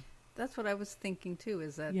 Mm-hmm. That's what I was thinking too.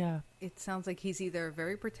 Is that it sounds like he's either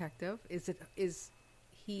very protective. Is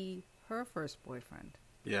he her first boyfriend?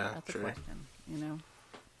 Yeah, That's true. a question.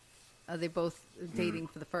 Are they both dating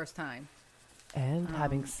for the first time? And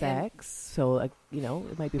having sex. So, it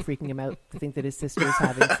might be freaking him out to think that his sister's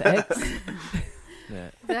having sex. Yeah.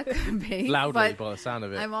 That could be Loudly, but by the sound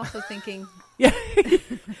of it. I'm also thinking, Yeah.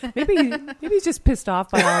 maybe he's just pissed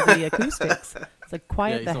off by all the acoustics. It's like,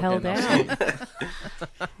 quiet Yeah, the he's hell not down. getting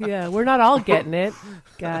Yeah, we're not all getting it.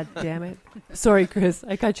 God damn it. Sorry, Kris.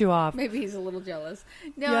 I cut you off. maybe he's a little jealous.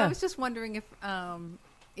 No, Yeah. I was just wondering if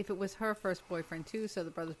it was her first boyfriend too, so the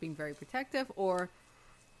brother's being very protective, or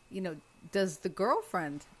does the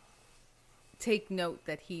girlfriend take note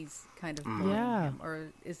that he's kind of bullying him, or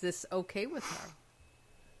is this okay with her?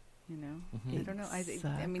 I don't know. I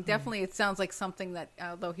mean, definitely, it sounds like something that,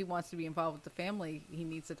 although he wants to be involved with the family, he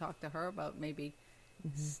needs to talk to her about maybe,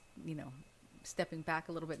 stepping back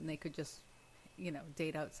a little bit, and they could just,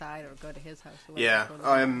 date outside or go to his house. Or whatever.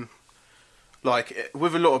 Yeah, like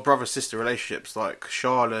with a lot of brother-sister relationships, like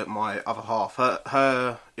Charlotte, my other half,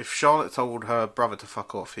 her if Charlotte told her brother to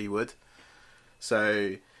fuck off, he would.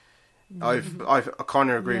 So I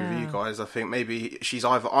kind of agree with you guys. I think maybe she's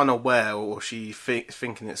either unaware or she's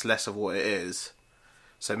thinking it's less of what it is.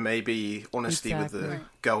 So maybe honesty with the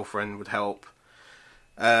girlfriend would help.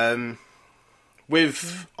 I've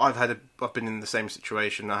been in the same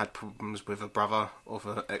situation. I had problems with a brother of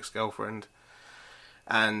an ex-girlfriend,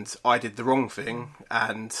 and I did the wrong thing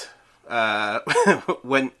and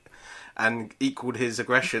went and equaled his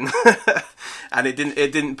aggression, and it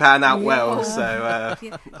didn't pan out well. So I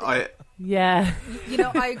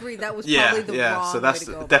agree. That was probably the wrong So that's way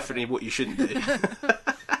to go definitely what you shouldn't do.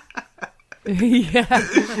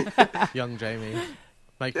 Yeah. Young Jamie.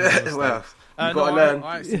 Making mistakes. Well, you've got to learn.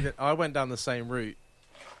 I went down the same route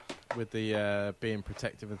with the being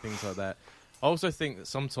protective and things like that. I also think that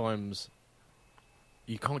sometimes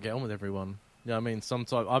you can't get on with everyone. You know what I mean?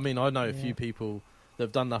 Sometimes, I know a few people that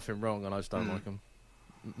have done nothing wrong, and I just don't like them.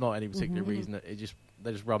 Not any particular reason. They just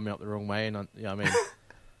rub me up the wrong way, and I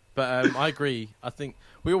But I agree. I think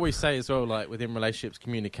we always say as well, like within relationships,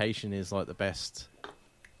 communication is like the best.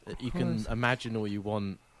 You can imagine all you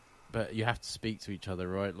want, but you have to speak to each other,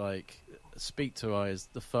 right? Like, speak to her is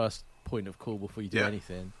the first point of call before you do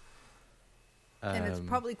anything. And it's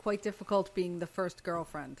probably quite difficult being the first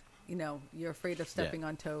girlfriend. You know, you're afraid of stepping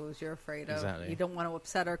on toes. You're afraid of you don't want to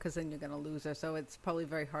upset her because then you're going to lose her. So it's probably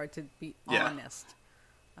very hard to be honest,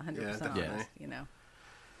 100% honest. You know.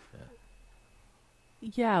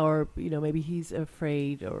 Yeah, or maybe he's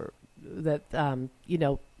afraid, or that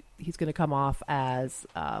he's going to come off as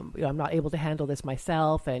I'm not able to handle this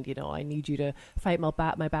myself, and I need you to fight my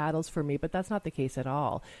battles for me. But that's not the case at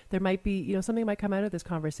all. There might be something might come out of this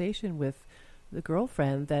conversation with the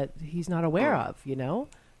girlfriend that he's not aware of.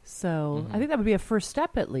 So I think that would be a first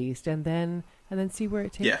step at least, and then see where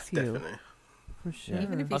it takes you. Definitely. For sure.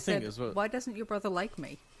 Even if he said, well. "Why doesn't your brother like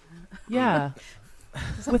me?" Yeah.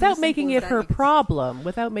 Without making it her problem.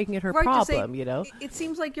 It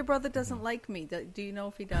seems like your brother doesn't like me. Do you know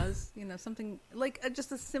if he does? Something like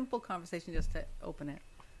just a simple conversation just to open it.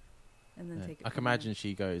 And then take it. I can imagine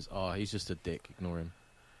she goes, "Oh, he's just a dick. Ignore him."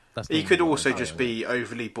 He could also just be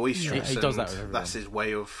overly boisterous. He does that with everyone. That's his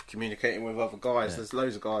way of communicating with other guys. There's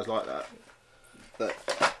loads of guys like that.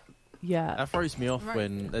 That throws me off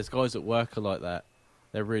when there's guys at work are like that.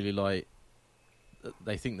 They're really like,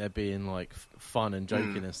 they think they're being like fun and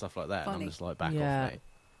joking and stuff like that. Funny. And I'm just like, back off, mate.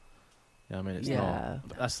 Yeah, I mean, it's not.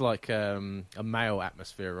 That's like a male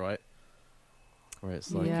atmosphere, right? Where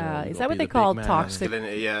it's like, is that what they call toxic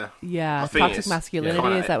masculinity? Yeah, toxic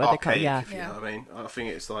masculinity. Is that what they call? Yeah. You know what I mean, I think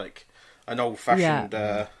it's like an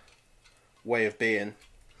old-fashioned way of being.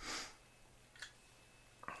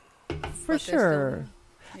 For sure.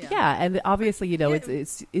 Yeah, and obviously,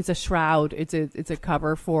 it's a shroud. It's a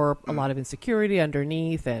cover for a lot of insecurity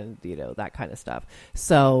underneath, and that kind of stuff.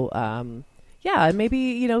 So, and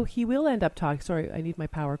maybe he will end up talking. Sorry, I need my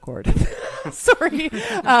power cord. Sorry.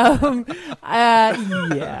 What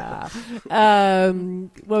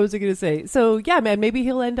was I going to say? So, man, maybe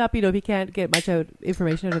he'll end up, if he can't get much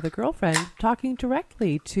information out of the girlfriend, talking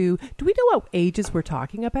directly to. Do we know what ages we're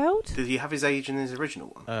talking about? Did he have his age in his original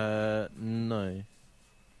one? No.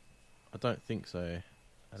 I don't think so.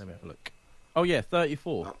 Let me have a look. Oh, yeah,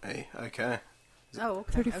 34. Okay. Oh,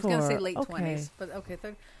 okay. 34. I was going to say late 20s, but okay.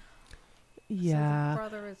 Yeah. So the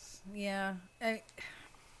brother is,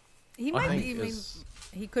 he might be,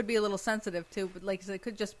 he could be a little sensitive too, but like I said, it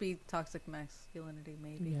could just be toxic masculinity,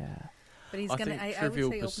 maybe. Yeah. But he's going to,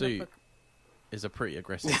 Trivial I would say Pursuit is a pretty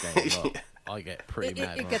aggressive game. I get pretty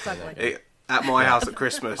mad. It gets ugly. At my house at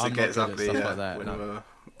Christmas, it gets ugly. Like that,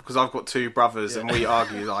 because I've got two brothers and we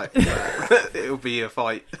argue like it'll be a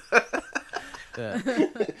fight.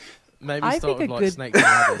 Maybe start with like snakes and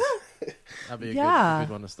ladders. That'd be a good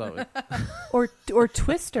one to start with. or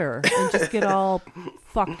Twister and just get all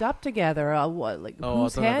fucked up together.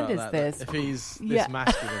 Whose hand is this? If he's this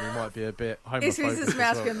masculine, he might be a bit homophobic. If he's this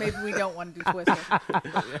masculine, maybe we don't want to do Twister.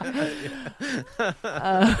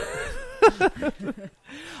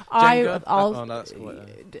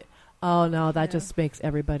 Oh no, that just makes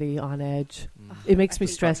everybody on edge. It makes me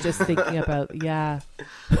stressed just thinking about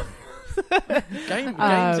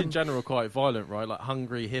Games in general are quite violent, right? Like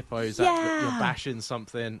Hungry Hippos, you're bashing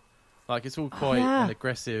something. Like it's all quite an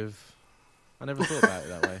aggressive. I never thought about it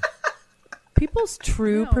that way. People's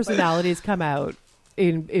true personalities come out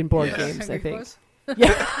in board games, I think.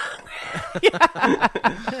 Yeah.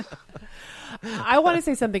 I want to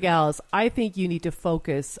say something else. I think you need to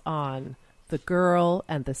focus on the girl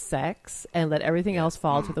and the sex and let everything else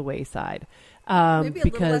fall to the wayside. Maybe a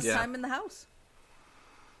little less time in the house.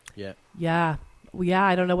 Yeah. Well,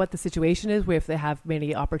 I don't know what the situation is, if they have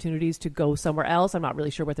many opportunities to go somewhere else. I'm not really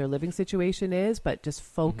sure what their living situation is, but just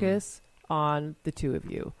focus on the two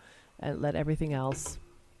of you and let everything else.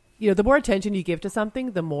 The more attention you give to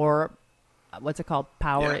something, the more,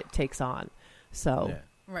 power it takes on. So,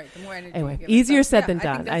 right. The more energy. Anyway, you give easier it. said than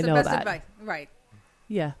done. I know that. Advice. Right.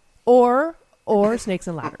 Yeah. Or snakes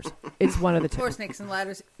and ladders. It's one of the two. Or snakes and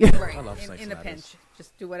ladders. Right. I love snakes in and a ladders. pinch.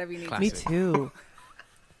 Just do whatever you need. Me too.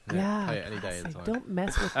 Yeah. Play it any day of the time. Don't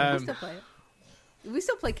mess with We still play it. We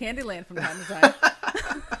still play Candyland from time to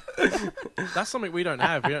time. That's something we don't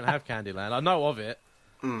have. We don't have Candyland. I know of it,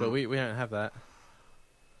 but we don't have that.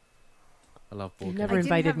 I love board games. You never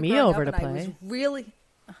invited me over to play. I was really...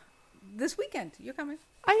 This weekend. You're coming.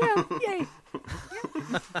 I am. Yay.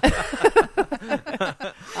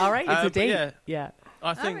 All right. It's a date. Yeah.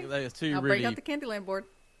 I think there's two I'll really... break out the Candyland board.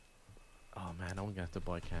 Oh, man, I'm going to have to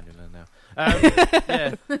buy Candyland now.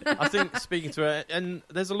 I think speaking to her... And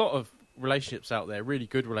there's a lot of relationships out there, really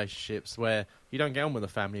good relationships, where you don't get on with the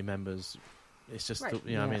family members, it's just Right.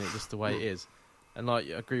 I mean, it's just the way it is. And like,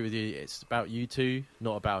 I agree with you. It's about you two,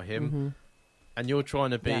 not about him. Mm-hmm. And you're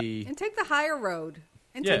trying to be. And take the higher road.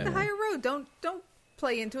 Take the higher road. Don't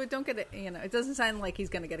play into it. Don't get it. It doesn't sound like he's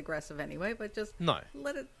going to get aggressive anyway. But just let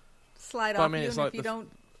it slide off you. And if you don't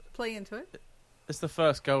play into it, it's the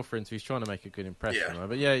first girlfriend, so he's trying to make a good impression. Right?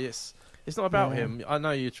 But it's not about him. I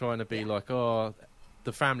know you're trying to be like, oh,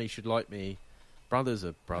 the family should like me. Brothers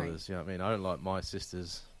are brothers. Right. You know what I mean? I don't like my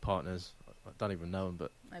sister's partners. I don't even know them,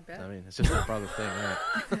 but I bet. I mean, it's just a brother thing,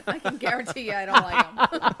 isn't it? I can guarantee you I don't like him.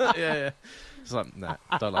 yeah. It's like, nah,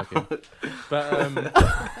 don't like him. But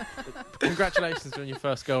congratulations on your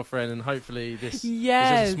first girlfriend, and hopefully this is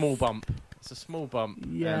a small bump. It's a small bump.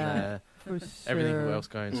 Yeah, and for sure. Everything else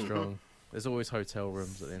going strong. There's always hotel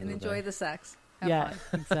rooms at the end and of the day. enjoy the sex. Have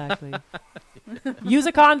fun. Exactly. Use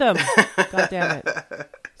a condom. God damn it.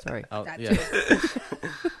 Sorry. Oh, That yeah. too.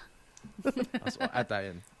 I'll add that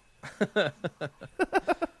in.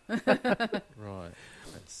 Right,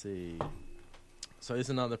 let's see. So here's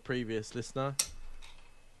another previous listener.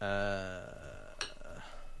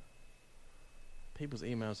 People's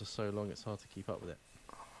emails are so long it's hard to keep up with it.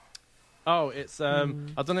 Oh, it's I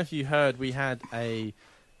don't know if you heard, we had a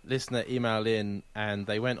listener email in and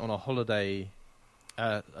they went on a holiday,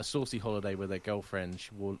 a saucy holiday with their girlfriend.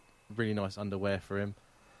 She wore really nice underwear for him,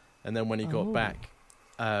 and then when he got back,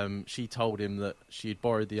 she told him that she had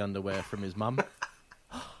borrowed the underwear from his mum.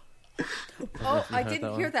 I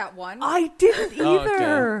didn't hear that one. I didn't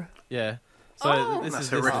either. Okay. Yeah. So this that's is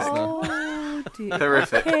horrific. Oh, dear.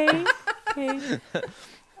 Horrific. Okay.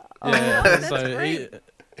 Yeah. So great.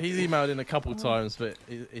 he's emailed in a couple times, but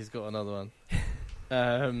he's got another one.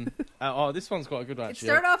 This one's quite a good one, It actually.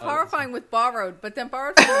 started off horrifying with borrowed, but then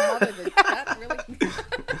borrowed from the mother. That really...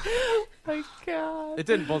 My God. It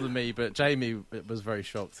didn't bother me, but Jamie was very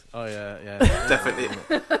shocked. Oh yeah. Definitely.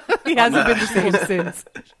 He hasn't been the same since.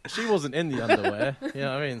 She wasn't in the underwear. You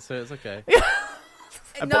know what I mean? So it's okay.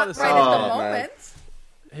 Not right at the moment.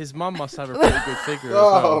 His mum must have a pretty good figure as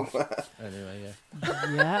Oh, well. Anyway,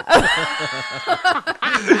 Yeah.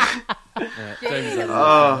 yeah. Jamie's in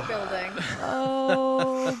Oh. the building.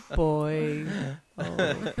 Oh, boy.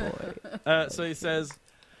 Oh, boy. So he says,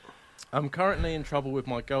 I'm currently in trouble with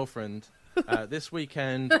my girlfriend. This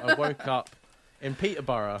weekend, I woke up in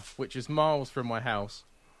Peterborough, which is miles from my house.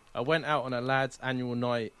 I went out on a lad's annual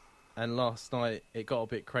night, and last night it got a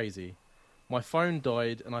bit crazy. My phone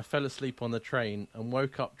died, and I fell asleep on the train and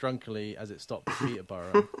woke up drunkenly as it stopped at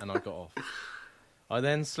Peterborough, and I got off. I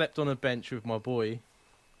then slept on a bench with my boy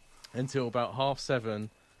until about 7:30,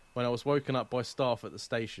 when I was woken up by staff at the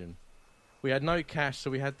station. We had no cash,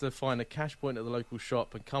 so we had to find a cash point at the local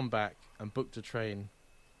shop and come back and booked a train.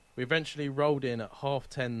 We eventually rolled in at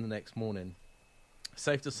 10:30 the next morning.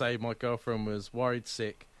 Safe to say, my girlfriend was worried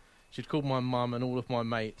sick. She'd called my mum and all of my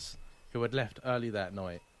mates, who had left early that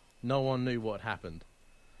night. No one knew what happened.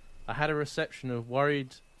 I had a reception of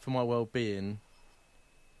worried for my well-being,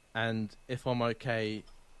 and if I'm okay,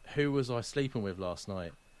 who was I sleeping with last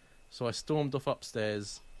night? So I stormed off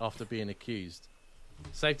upstairs after being accused.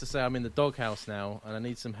 Safe to say I'm in the doghouse now, and I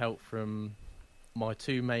need some help from my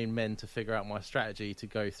two main men to figure out my strategy to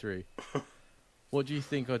go through. What do you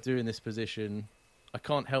think I do in this position? I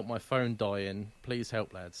can't help my phone dying. Please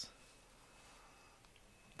help, lads.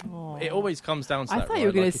 Aww. It always comes down to I that, thought right? you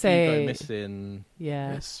were gonna Like, if say- you go missing,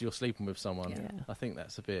 Yeah. yes, you're sleeping with someone. Yeah. I think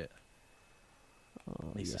that's a bit...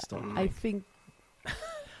 Oh, needs to yeah. stop. I think...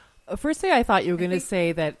 First thing I thought you were going to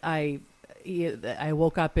say that I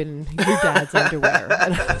woke up in your dad's underwear.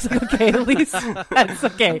 And I was like, okay, at least that's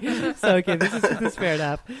okay. So, okay, this is fair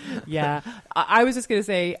enough. Yeah. I was just going to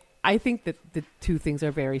say, I think that the two things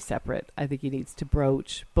are very separate. I think he needs to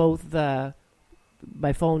broach both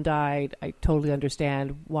my phone died. I totally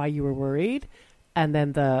understand why you were worried. And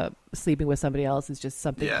then the sleeping with somebody else is just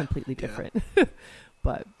something completely different.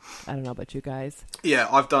 But I don't know about you guys. Yeah,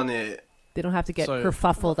 I've done it. They don't have to get So-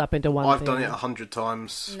 kerfuffled up into one I've thing. done it 100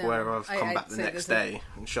 times No, where I've come I'd back the say next there's day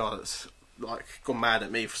and Charlotte's like gone mad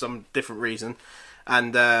at me for some different reason,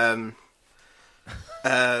 and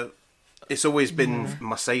it's always been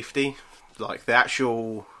my safety, like the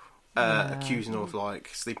actual accusing of like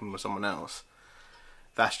sleeping with someone else.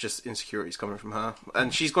 That's just insecurities coming from her,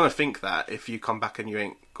 and she's gonna think that if you come back and you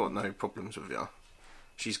ain't got no problems with you,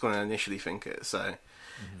 she's gonna initially think it. So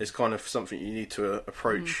it's kind of something you need to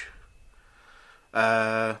approach.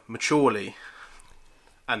 Maturely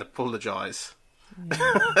and apologise.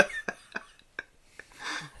 Yeah.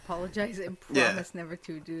 Apologize and promise never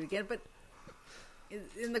to do it again. But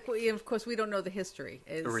of course, we don't know the history.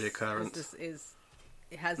 A reoccurrence.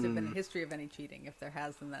 Has there been a history of any cheating? If there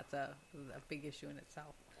has, then that's a big issue in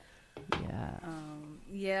itself. Yeah.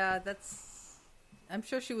 Yeah, that's. I'm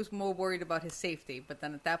sure she was more worried about his safety, but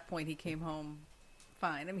then at that point he came home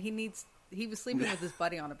fine. I mean, he was sleeping with his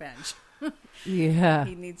buddy on a bench. Yeah.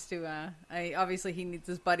 He needs to. Obviously he needs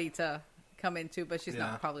his buddy to come in too, but she's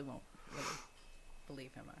probably won't really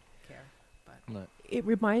believe him or care. But No. It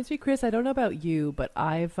reminds me, Kris, I don't know about you, but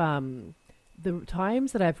I've the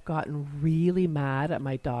times that I've gotten really mad at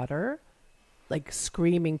my daughter, like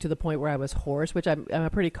screaming to the point where I was hoarse, which I'm a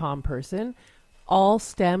pretty calm person, all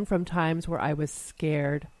stem from times where I was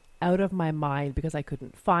scared out of my mind because I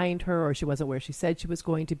couldn't find her or she wasn't where she said she was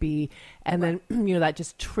going to be. And then, that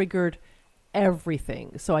just triggered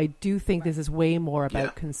everything. So I do think this is way more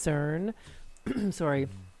about concern. Sorry.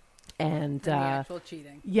 And the actual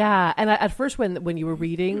cheating. Yeah. And at first when you were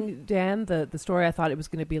reading, Dan, the story, I thought it was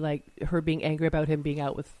going to be like her being angry about him being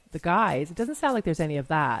out with the guys. It doesn't sound like there's any of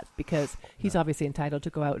that because he's obviously entitled to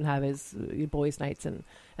go out and have his boys' nights and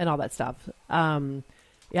all that stuff.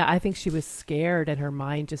 Yeah, I think she was scared and her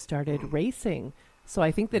mind just started racing. So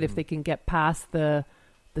I think that if they can get past the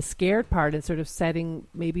scared part and sort of setting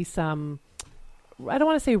maybe some, I don't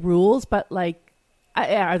want to say rules, but like,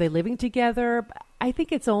 are they living together? I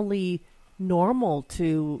think it's only normal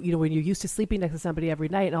to, when you're used to sleeping next to somebody every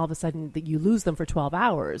night and all of a sudden that you lose them for 12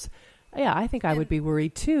 hours. Yeah, I think I would be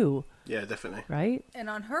worried too. Yeah, definitely. Right? And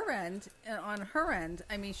on her end,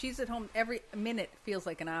 I mean, she's at home every minute feels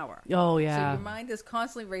like an hour. Oh, yeah. So your mind is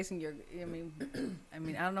constantly racing. I mean,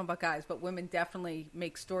 I don't know about guys, but women definitely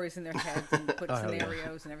make stories in their heads and put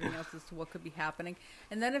scenarios and everything else as to what could be happening.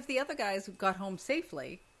 And then if the other guys got home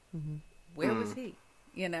safely, where was he?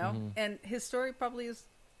 And his story probably is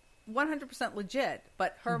 100% legit,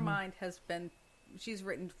 but her mind she's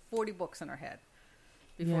written 40 books in her head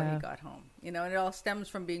before he got home, and it all stems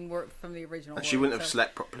from being from the original. And she wouldn't have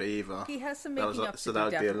slept properly either. He has some making up to do. So that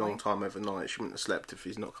would be a definitely. long time overnight. She wouldn't have slept if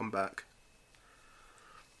he's not come back.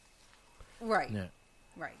 Right. Yeah.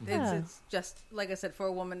 Right. Yeah. It's just like I said, for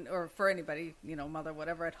a woman or for anybody, mother,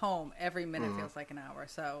 whatever, at home, every minute feels like an hour.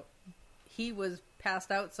 So he was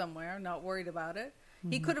passed out somewhere, not worried about it.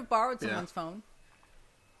 He could have borrowed someone's phone.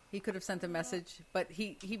 He could have sent a message, but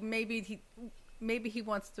he maybe he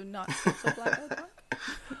wants to not get so blackout drunk.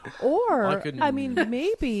 Or I mean,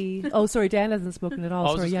 maybe. Oh, sorry, Dan hasn't spoken at all.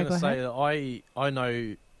 I was Sorry, just going to say ahead.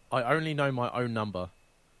 that I only know my own number.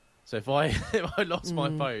 So if I lost my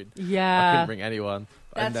phone, I Yeah. couldn't ring anyone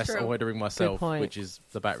unless true. I wanted to ring myself, point. which is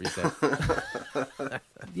the battery's dead.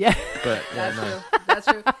 Yeah. But That's no. true. That's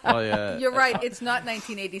true. You're You're right. It's not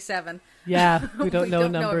 1987. Yeah. We don't know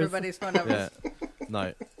know numbers. everybody's phone numbers. Yeah,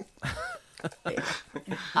 no.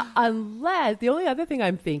 Unless the only other thing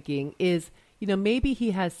I'm thinking is, maybe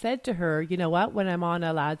he has said to her, you know what, when I'm on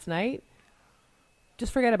a lads' night,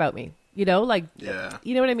 just forget about me. Like,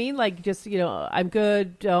 you know what I mean? Like, just, I'm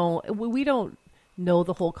good. We don't know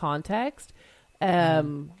the whole context.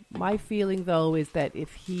 My feeling, though, is that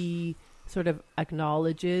if he sort of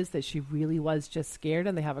acknowledges that she really was just scared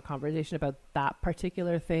and they have a conversation about that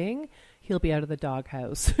particular thing, he'll be out of the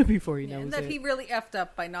doghouse before he knows and that it. he really effed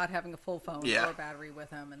up by not having a full phone or a battery with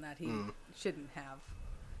him, and that he shouldn't have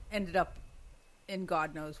ended up in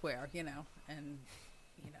God knows where, and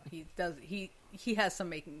he does he has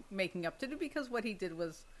some making up to do because what he did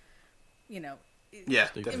was,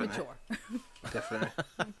 immature. Definitely.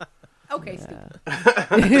 Okay, Yeah.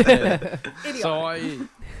 stupid. Idiotic.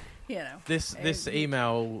 So this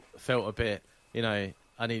email felt a bit, I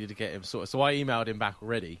needed to get him sorted. So I emailed him back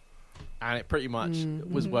already, and it pretty much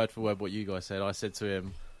was word for word what you guys said. I said to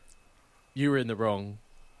him, "You were in the wrong.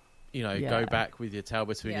 Go back with your tail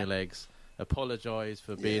between your legs. Apologise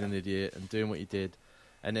for being an idiot and doing what you did.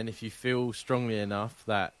 And then if you feel strongly enough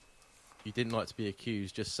that you didn't like to be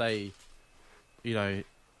accused, just say, I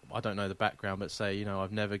don't know the background, but say,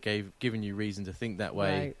 I've never given you reason to think that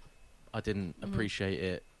way. Right. I didn't appreciate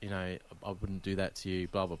it. I wouldn't do that to you,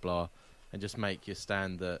 blah, blah, blah. And just make your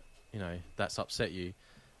stand that, that's upset you.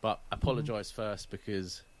 But apologise first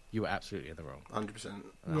because you were absolutely in the wrong. 100%.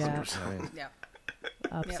 Yeah. 100%. Yeah.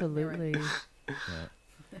 Absolutely. Yeah.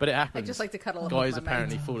 But it happens. I just like to cuddle up Guys with my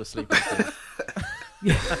apparently mate. fall asleep instead.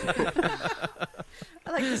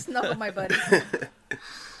 I like to snuggle my buddy.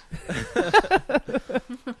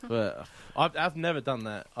 But I've never done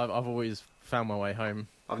that. I've always found my way home.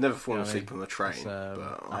 I've never fallen You know what I asleep on the train,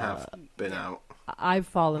 but I have been out. I've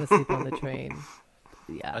fallen asleep on the train.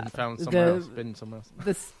 Yeah. And found somewhere else, been somewhere else.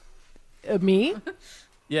 This me?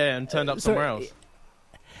 Yeah, and turned up somewhere else.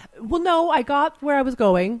 Well, no, I got where I was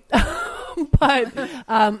going, but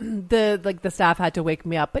the staff had to wake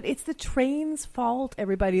me up. But it's the train's fault.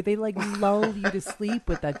 Everybody, they lull you to sleep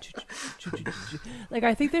with that. Like,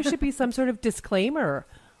 I think there should be some sort of disclaimer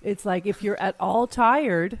It's like if you're at all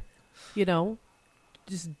tired,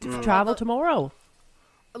 just travel tomorrow.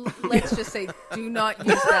 Let's just say, do not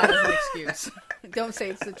use that as an excuse. Don't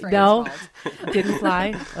say it's the train's No, fault. didn't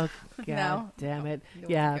fly. Oh, God No. damn it! You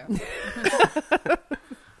Yeah. want to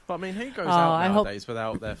But I mean, who goes out I hope- nowadays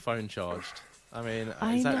without their phone charged? I mean,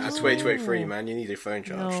 I is that know. just That's 2023, man. You need your phone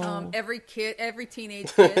charged. No. Every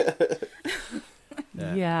teenage kid.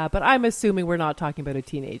 Yeah, but I'm assuming we're not talking about a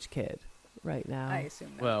teenage kid right now. I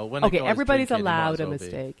assume that. well, when a Okay, guy's everybody's drinking, it might allowed as a well be.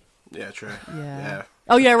 mistake. Yeah, true. Yeah.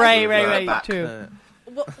 Oh yeah, right, back. true.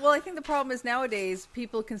 Well, I think the problem is nowadays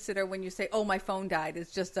people consider when you say, "Oh, my phone died,"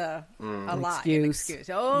 it's just a lie, an excuse.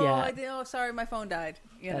 Oh, Yeah. sorry, my phone died.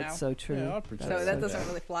 That's so true. Yeah, I appreciate So That's that so doesn't bad.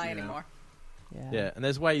 really fly Yeah. anymore. Yeah, and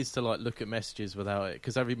there's ways to like look at messages without it,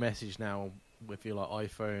 because every message now, with your like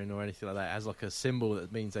iPhone or anything like that, has like a symbol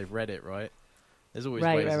that means they've read it, right? There's always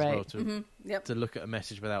Right, ways right, as right. well to Yep. to look at a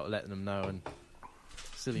message without letting them know, and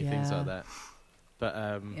silly things Yeah. like that. But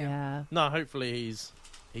Yeah. no, hopefully he's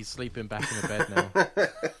sleeping back in the bed now.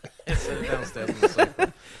 Instead of downstairs on the sofa.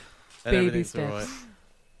 And Baby everything's all steps.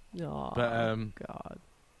 right. Oh, But God.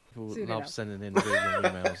 people Suit it love up. sending in really long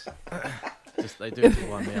emails. Just they do it to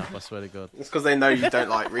wind me up, I swear to God. It's because they know you don't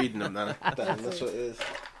like reading them, then. That's what it is.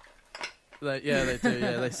 They do.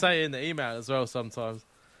 Yeah, they say in the email as well sometimes.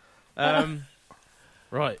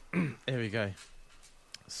 Right, here we go.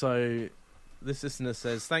 So, this listener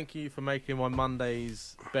says, "Thank you for making my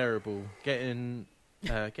Mondays bearable. Getting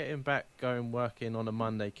back going working on a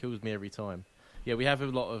Monday kills me every time." Yeah, we have a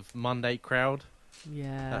lot of Monday crowd.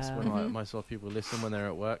 Yeah. That's when most of our people listen when they're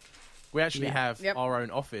at work. We actually have Yep. our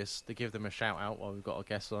own office to give them a shout out while we've got our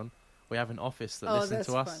guests on. We have an office that Oh, listens that's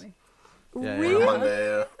to us. funny. Yeah, Really? On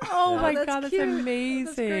Monday, Oh Yeah. my That's God, that's cute.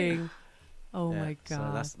 amazing. Oh Yeah, my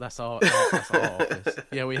God. So that's our office.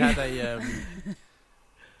 Yeah, we had a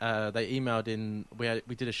they emailed in.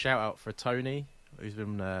 We did a shout out for Tony, who's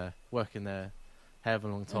been working there however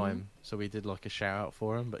long time. So we did like a shout out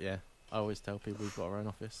for him. But yeah, I always tell people we've got our own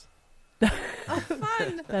office.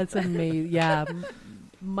 Fun. That's amazing. Yeah.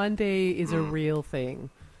 Monday is a real thing.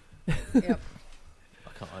 Yep.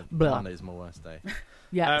 Blah. Monday's my worst day.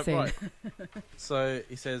 Yeah, same. Right. So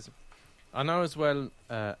he says, "I know as well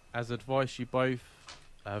as advice you both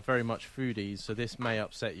are very much foodies, so this may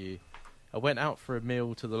upset you. I went out for a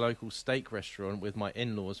meal to the local steak restaurant with my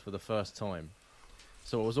in-laws for the first time.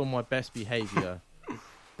 So I was on my best behaviour,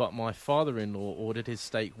 but my father-in-law ordered his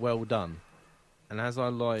steak well done. And as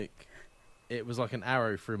it was like an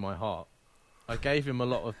arrow through my heart. I gave him a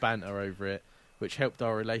lot of banter over it, which helped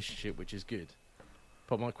our relationship, which is good.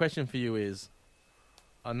 But my question for you is,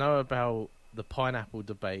 I know about the pineapple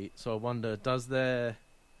debate, so I wonder, is there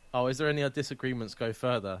any other disagreements go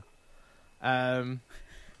further?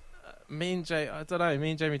 Me and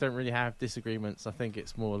Jamie don't really have disagreements. I think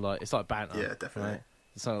it's more like, it's like banter. Yeah, definitely. Right?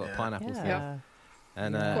 It's not like pineapple stuff. Yeah.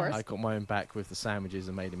 And Yeah. Of course. I got my own back with the sandwiches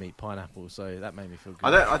and made him eat pineapple, so that made me feel good.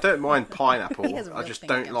 I don't mind pineapple. He has a I real just thing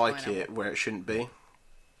don't against like pineapple. it where it shouldn't be.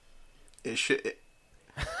 It should.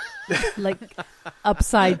 Like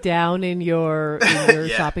upside down in your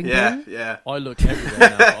shopping bin. Yeah. I look everywhere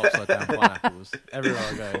now for upside down pineapples. Everywhere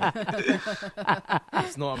I go.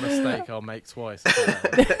 It's not a mistake I'll make twice. So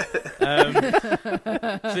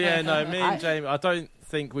yeah, no, me and Jamie, I don't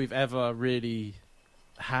think we've ever really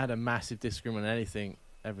had a massive disagreement on anything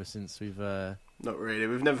ever since we've... Not really.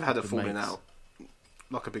 We've never had a The falling mates. out.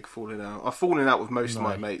 Like a big falling out. I've fallen out with most of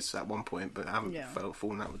my No. mates at one point, but I haven't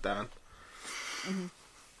fallen out with Dan.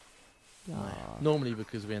 Normally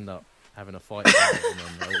because we end up having a fight about it and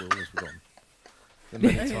then all the rules were gone. The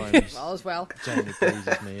many times All is well. Jamie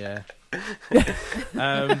pleases me, yeah.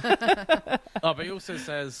 But he also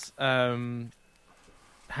says,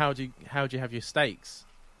 how do you have your steaks?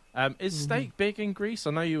 Is steak big in Greece?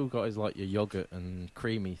 I know you all got is like your yogurt and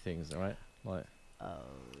creamy things, right? Like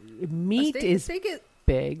Meat is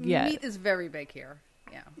big, yeah, Meat is very big here.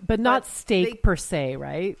 Yeah. but not steak they- per se,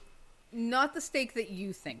 right? Not the steak that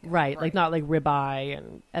you think of, Right, like not like ribeye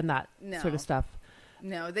and that No. sort of stuff.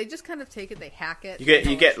 No, they just kind of take it, they hack it.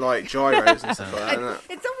 You get like gyros and stuff like that. Isn't it?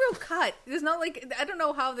 It's a real cut. It's not like, I don't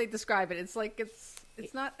know how they describe it. It's like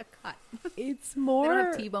it's not a cut. It's They more don't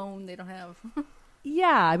have T-bone. They don't have. Yeah,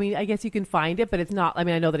 I mean, I guess you can find it, but it's not. I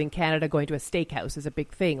mean, I know that in Canada, going to a steakhouse is a big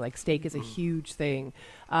thing. Like, steak is a huge thing.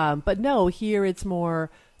 But no, here it's more.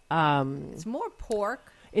 It's more pork.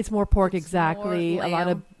 It's more pork, It's exactly. more a lot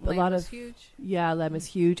lamb of is huge. Yeah, lamb is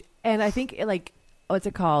huge, and I think like what's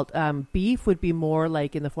it called? Beef would be more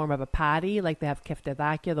like in the form of a patty. Like they have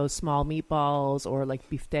keftedakia, those small meatballs, or like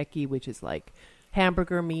beefsteak, which is like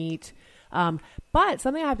hamburger meat. But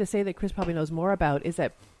something I have to say that Kris probably knows more about is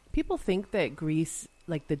that people think that Greece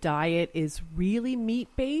like the diet is really meat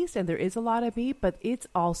based, and there is a lot of meat, but it's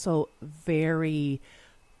also very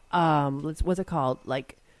what's it called,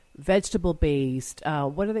 like vegetable based,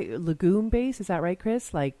 what are they, legume based, is that right,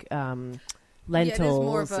 Kris? Like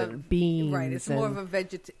lentils and beans, right? It's more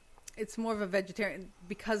of a vegetarian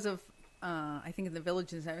because of I think in the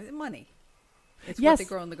villages and everything, money. It's what they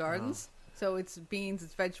grow in the gardens. So it's beans,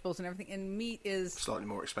 it's vegetables and everything, and meat is slightly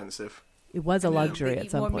more expensive. It was a luxury at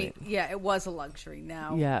some point. Yeah, it was a luxury.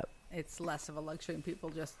 Now it's less of a luxury, and people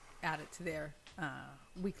just add it to their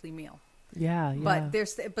weekly meal. Yeah. But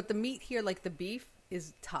the meat here, like the beef,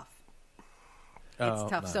 is tough. It's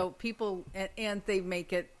tough. No. So people and they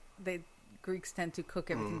make it. Greeks tend to cook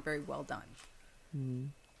everything very well done. Mm.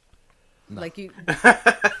 No. Like you.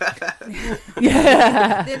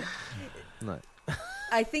 Yeah. No.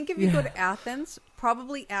 I think if you go to Athens,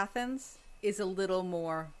 probably Athens is a little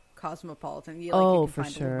more cosmopolitan. You can for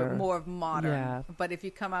find sure. a little bit more of modern. Yeah. But if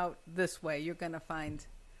you come out this way, you're going to find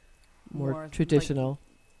more traditional.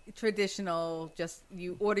 Like, traditional, just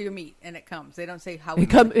you order your meat and it comes. They don't say how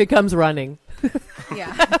it comes running.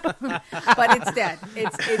 Yeah. But it's dead.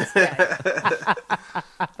 It's dead.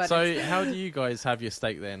 But so it's dead. How do you guys have your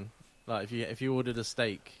steak then? Like if you ordered a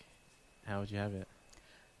steak, how would you have it?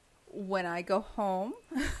 When I go home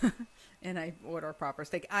and I order a proper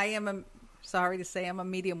steak, sorry to say, I'm a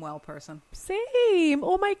medium well person. Same.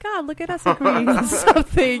 Oh my God, look at us agreeing on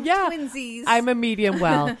something. Yeah. Twinsies. I'm a medium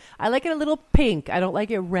well. I like it a little pink. I don't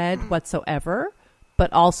like it red whatsoever,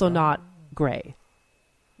 but also not gray.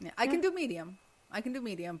 Yeah, I can do medium,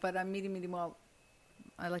 but I'm medium well.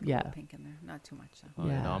 I like a little pink in there, not too much. So. Oh,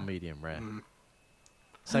 yeah. No, I'm medium rare.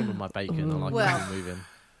 Same with my bacon. I like it moving.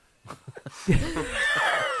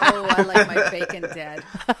 I like my bacon dead.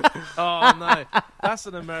 Oh no, that's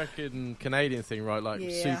an American Canadian thing, right? Like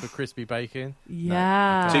super crispy bacon.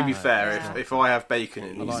 Yeah. To be fair, if I have bacon,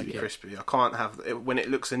 it needs to be crispy. I can't have it when it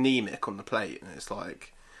looks anemic on the plate and it's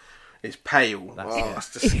like it's pale.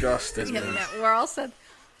 That's disgusting. No, we're all set.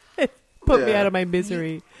 Put me out of my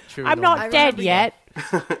misery. I'm not not dead yet.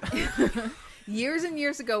 Years and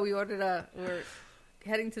years ago, we were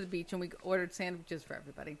heading to the beach and we ordered sandwiches for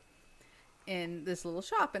everybody in this little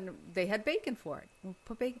shop, and they had bacon for it.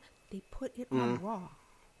 They put it on raw.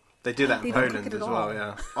 They do that in Poland as well.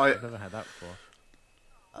 Yeah, I've never had that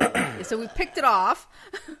before. So we picked it off.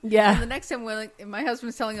 Yeah. And the next time, my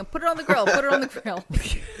husband's telling him, "Put it on the grill. Put it on the grill."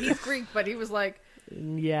 He's Greek, but he was like,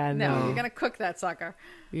 "Yeah, no, you're gonna cook that sucker."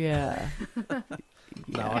 Yeah.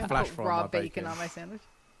 No, I flash fry raw my bacon on my sandwich.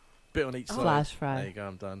 Bit on each side. Flash fry. There you go.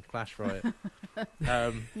 I'm done. Flash fry it.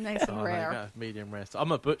 Nice and rare. No, medium rare. So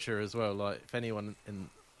I'm a butcher as well. Like if anyone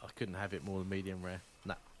I couldn't have it more than medium rare.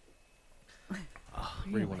 No. I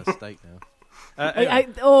really want a steak now. Anyway.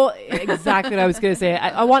 Exactly what I was going to say.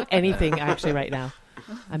 I want anything actually right now.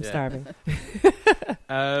 I'm starving.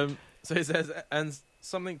 So it says, and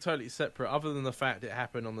something totally separate, other than the fact it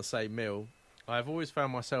happened on the same meal, I've always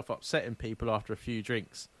found myself upsetting people after a few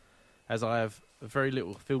drinks, as I have very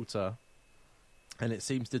little filter, and it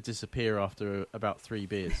seems to disappear after about 3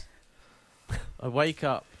 beers. I wake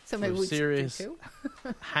up with serious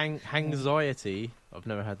anxiety. I've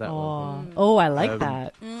never had that one. Oh, I like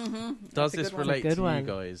that. Mm-hmm. Does this relate to you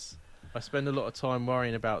guys? I spend a lot of time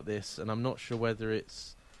worrying about this, and I'm not sure whether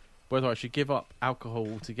I should give up alcohol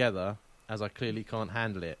altogether, as I clearly can't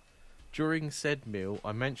handle it. During said meal,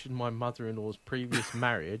 I mentioned my mother-in-law's previous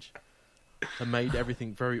marriage and made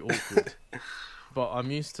everything very awkward. But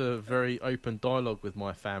I'm used to very open dialogue with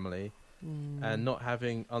my family and not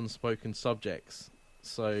having unspoken subjects.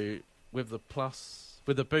 So with the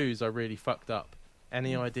booze, I really fucked up.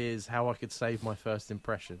 Any ideas how I could save my first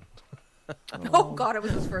impression? Oh God, it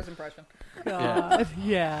was his first impression. God.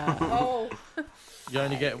 Yeah. Oh. You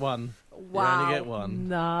only get one. Wow. You only get one.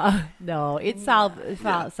 No, it's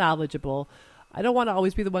salvageable. I don't want to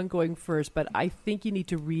always be the one going first, but I think you need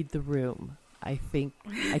to read the room. I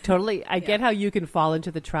get how you can fall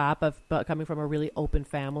into the trap of coming from a really open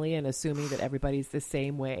family and assuming that everybody's the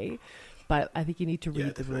same way. But I think you need to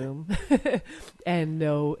read the room and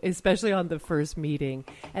know, especially on the first meeting.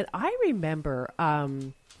 And I remember,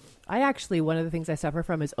 one of the things I suffer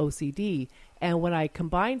from is OCD. And when I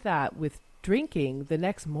combined that with drinking the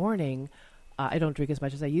next morning, I don't drink as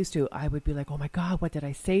much as I used to. I would be like, oh my God, what did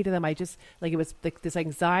I say to them? I just, like, it was like this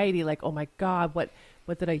anxiety, like, oh my God,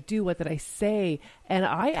 what did I do? What did I say? And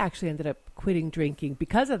I actually ended up quitting drinking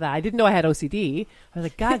because of that. I didn't know I had OCD. I was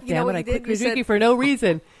like, God damn it, I quit drinking for no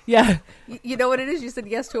reason. Yeah. You know what it is? You said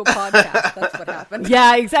yes to a podcast. That's what happened.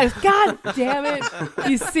 Yeah, exactly. God damn it.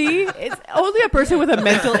 You see? It's only a person with a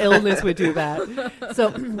mental illness would do that.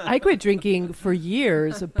 So I quit drinking for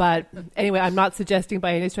years. But anyway, I'm not suggesting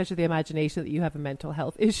by any stretch of the imagination that you have a mental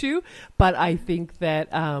health issue. But I think that...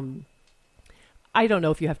 I don't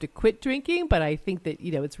know if you have to quit drinking, but I think that,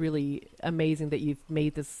 it's really amazing that you've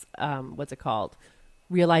made this, what's it called?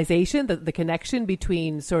 Realization, the connection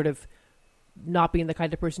between sort of not being the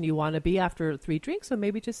kind of person you want to be after 3 drinks. So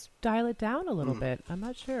maybe just dial it down a little bit. I'm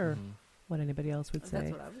not sure what anybody else would say.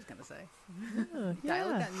 That's what I was going to say.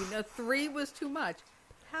 Dial it down. 3 was too much.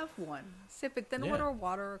 Have 1. Sip it, then order a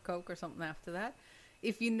water or Coke or something after that.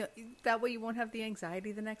 If you know, that way you won't have the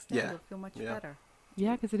anxiety the next day. You'll feel much better.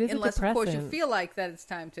 Yeah, because it is unless, a depressant. of course, you feel like that it's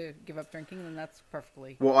time to give up drinking, then that's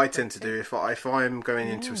perfectly. What I tend to do if I'm going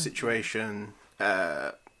into a situation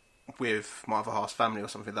with my other half's family or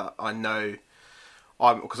something that I know,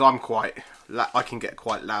 because I can get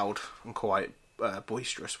quite loud and quite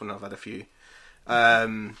boisterous when I've had a few.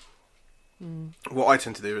 What I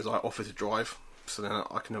tend to do is I offer to drive, so then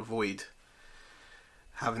I can avoid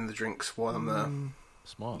having the drinks while I'm there.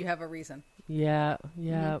 Smart. You have a reason. Yeah.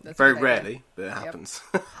 Very rarely, but it happens.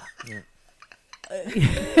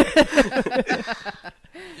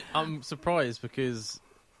 I'm surprised because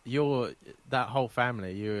that whole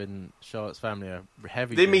family, you and Charlotte's family, are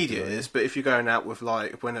heavy. The immediate is, but if you're going out with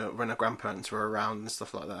like when our grandparents were around and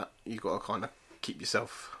stuff like that, you got to kind of keep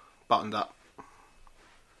yourself buttoned up.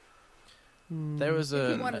 There was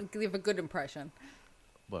if you want to give a good impression.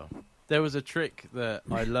 Well, there was a trick that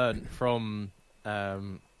I learned from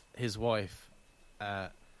his wife.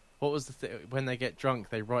 What was the thing? When they get drunk,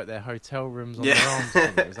 they write their hotel rooms on their arms. Or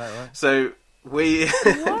something. Is that right? So we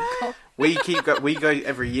we go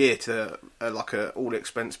every year to like a all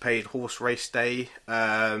expense paid horse race day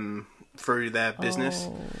through their business,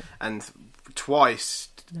 and twice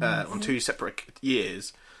on 2 separate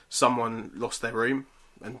years, someone lost their room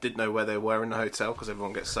and didn't know where they were in the hotel because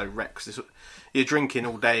everyone gets so wrecked. You're drinking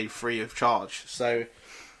all day free of charge. So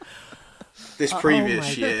this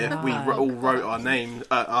previous year, we all wrote our name,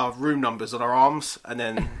 our room numbers on our arms, and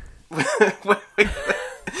then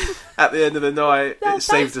at the end of the night, it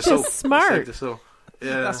saved us all. Smart. It saved us all.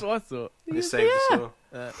 Yeah, that's what I thought. It saved us all.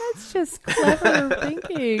 That's just clever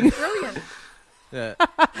thinking. Brilliant. Yeah.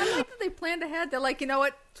 I like that they planned ahead. They're like, you know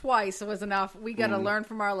what? Twice was enough. We got to learn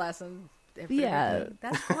from our lesson. Yeah.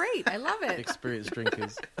 That's great. I love it. Experienced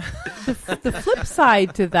drinkers. The flip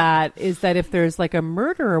side to that is that if there's like a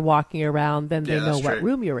murderer walking around, then they know what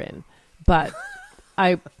room you're in. But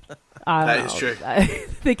I that is true.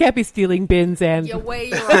 They can't be stealing bins and you weigh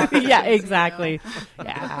your options. Yeah, exactly.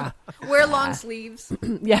 Yeah. Wear long sleeves.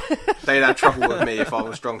 Yeah. They'd have trouble with me if I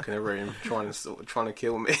was drunk in a room trying to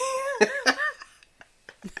kill me.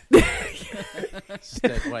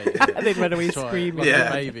 Dead weight. They'd run away screaming. Like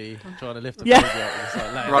a baby trying to lift a baby up. It's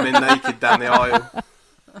like, running naked down the aisle.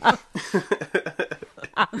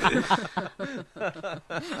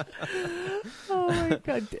 Oh my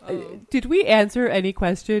God. Did we answer any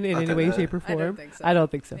question in any way, shape, or form? I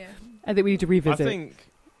don't think so. Yeah. I think we need to revisit.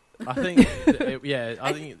 I think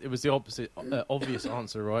it was the opposite, obvious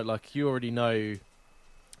answer, right? Like you already know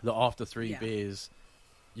that after 3 beers,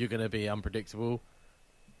 you're going to be unpredictable.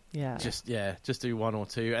 Yeah. Just do 1 or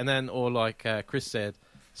 2, and then or like Kris said,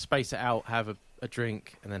 space it out, have a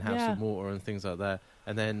drink, and then have some water and things like that.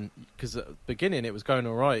 And then because at the beginning it was going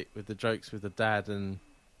all right with the jokes with the dad and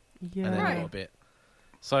then a little bit.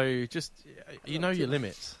 So just your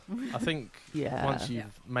limits. I think once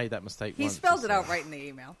you've made that mistake, he spelled it out right in the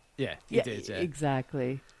email. Yeah, he did. Yeah,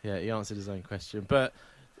 exactly. Yeah, he answered his own question, but.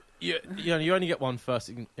 You only get one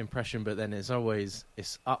first impression, but then it's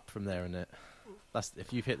up from there, isn't it? That's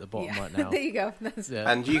if you've hit the bottom right now. There you go.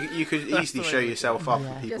 And you could easily show yourself up.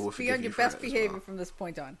 Yeah. People just be on your best behavior from this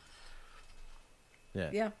point on.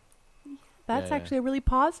 Yeah. That's actually a really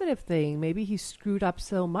positive thing. Maybe he screwed up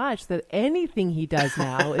so much that anything he does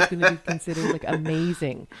now is going to be considered like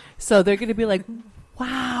amazing. So they're going to be like,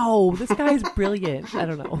 "Wow, this guy's brilliant." I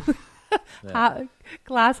don't know.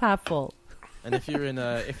 Glass half full. And if you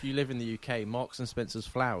live in the UK, Marks and Spencer's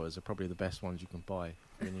flowers are probably the best ones you can buy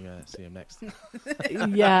when you see them next.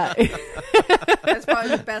 Yeah, that's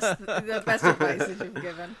probably the best advice that you've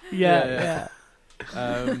given. Yeah.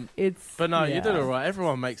 But no, you did all right.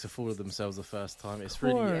 Everyone makes a fool of themselves the first time. It's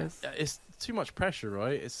really it's too much pressure,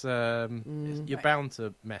 right? It's you're bound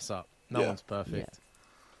to mess up. No one's perfect.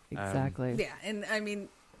 Exactly. And I mean,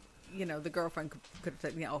 the girlfriend could have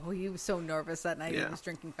said, he was so nervous that night. He was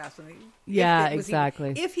drinking fast. And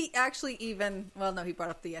exactly. If he actually even, well, no, he brought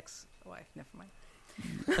up the ex-wife. Never mind.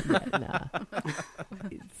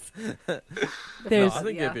 There's, I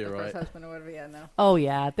think it'd be the right. first husband or whatever. Yeah, no. Oh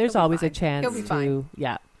yeah, there's He'll be always a fine. chance He'll be fine. to.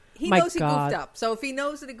 Yeah, He My knows he God. goofed up. So if he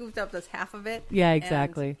knows that he goofed up, that's half of it. Yeah, and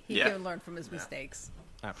exactly. he can learn from his mistakes.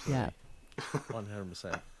 Absolutely. Yeah.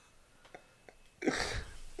 100%.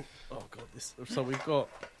 Oh god, so we've got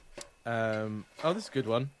this is a good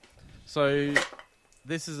one. So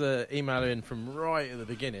this is a email in from right at the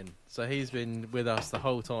beginning. So he's been with us the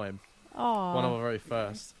whole time. Aww. One of our very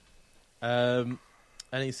first. And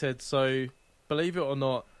he said, so believe it or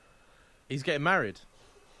not, he's getting married.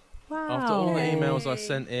 Wow. After all the Yay. emails I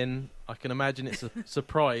sent in, I can imagine it's a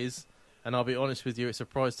surprise, and I'll be honest with you, it's a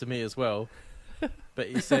surprise to me as well. But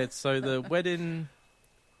he said, so the wedding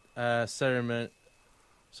ceremony.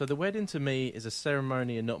 So the wedding to me is a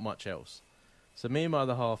ceremony and not much else. So me and my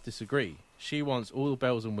other half disagree. She wants all the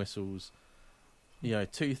bells and whistles,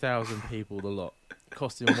 2,000 people, the lot,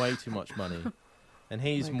 costing way too much money. And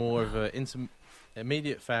he's more of a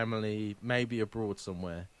immediate family, maybe abroad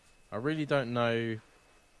somewhere. I really don't know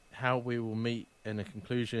how we will meet in a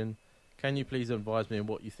conclusion. Can you please advise me on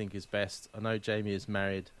what you think is best? I know Jamie is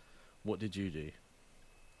married. What did you do?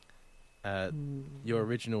 Your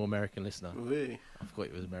original American listener. Oui. I forgot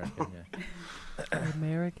it was American, yeah.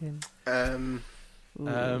 American.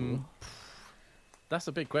 That's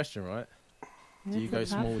a big question, right? Do you It's go a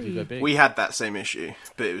small, do you go toughie. big? We had that same issue,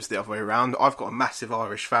 but it was the other way around. I've got a massive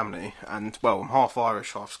Irish family, and, well, I'm half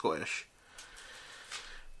Irish, half Scottish.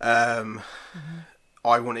 I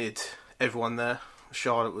wanted everyone there.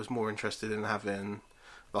 Charlotte was more interested in having,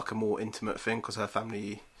 like, a more intimate thing, because her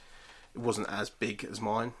family wasn't as big as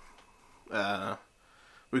mine.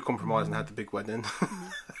 We compromised and had the big wedding.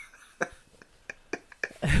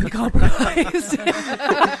 Compromised.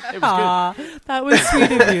 It was good. That was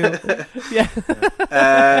sweet of you. Yeah.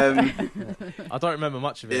 I don't remember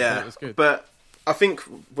much of it, Yeah, but it was good. but I think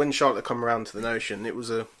when Charlotte come around to the notion, it was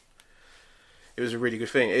a really good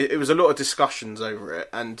thing. It was a lot of discussions over it,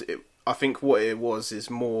 and I think what it was is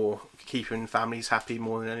more keeping families happy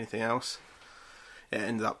more than anything else. It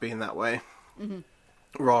ended up being that way,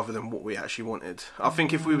 rather than what we actually wanted. I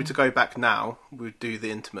think if we were to go back now, we'd do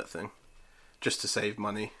the intimate thing, just to save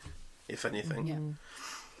money, if anything.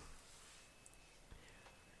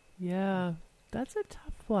 Yeah. Yeah, that's a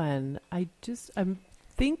tough one. I'm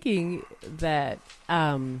thinking that,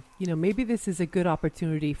 maybe this is a good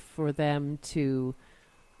opportunity for them to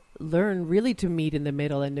learn really to meet in the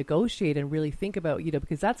middle and negotiate and really think about,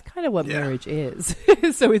 because that's kind of what marriage is.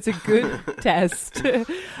 So it's a good test.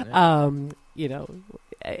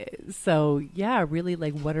 So yeah, really,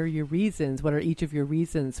 like, what are your reasons? What are each of your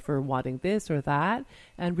reasons for wanting this or that?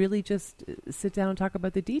 And really just sit down and talk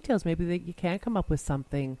about the details. Maybe that you can come up with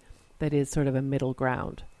something that is sort of a middle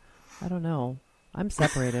ground. I don't know. I'm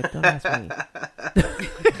separated. Don't ask me.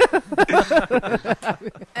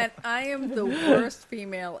 And I am the worst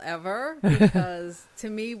female ever, because to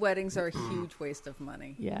me, weddings are a huge waste of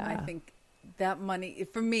money. Yeah. I think that money,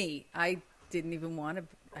 for me, I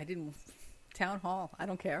didn't town hall. I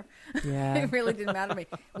don't care. Yeah. It really didn't matter to me.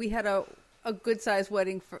 We had a good sized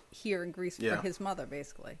wedding here in Greece for his mother,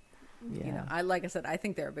 basically. Yeah. Like I said, I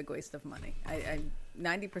think they're a big waste of money.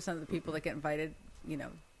 90% of the people that get invited, you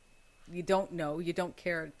don't know, you don't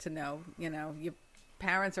care to know, your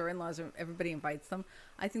parents or in-laws, or everybody invites them.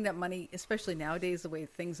 I think that money, especially nowadays, the way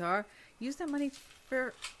things are, use that money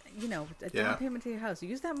for, a down payment to your house.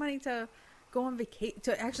 Use that money to go on vacation,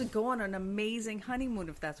 to actually go on an amazing honeymoon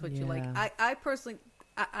if that's what you like. I personally,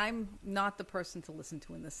 I'm not the person to listen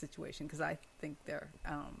to in this situation, because I think they're,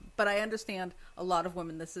 but I understand a lot of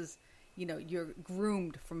women, this is, you're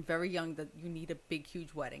groomed from very young that you need a big,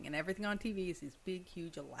 huge wedding, and everything on TV is these big,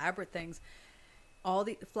 huge, elaborate things. All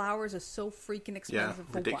the flowers are so freaking expensive.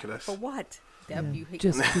 Yeah, ridiculous. For what? Deb, you hate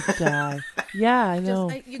Just to die. Yeah, I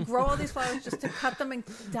know. you grow all these flowers just to cut them and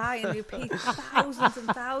die, and you pay thousands and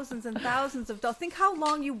thousands and thousands of dollars. Think how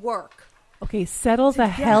long you work. Okay, settle the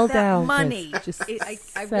get hell that down. money. Chris. Just I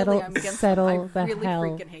settle, really am against settle them. I the really hell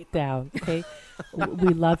freaking hate them. down. Okay,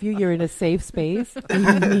 we love you. You're in a safe space. We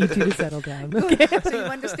need you to settle down. Okay? So you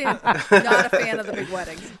understand, not a fan of the big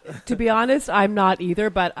weddings. To be honest, I'm not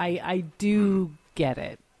either, but I do get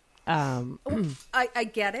it. I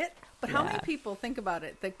get it, but how many Yeah. people think about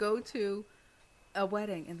it that go to a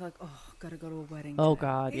wedding and they're like, oh, gotta go to a wedding Oh, today.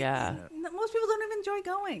 God, yeah. Most people don't even enjoy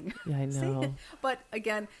going. Yeah, I See? know. But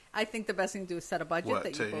again, I think the best thing to do is set a budget Work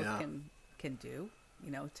that you too, both yeah. can do,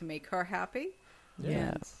 to make her happy.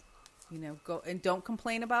 Yeah. And go and don't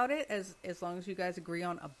complain about it as long as you guys agree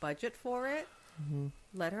on a budget for it. Mm-hmm.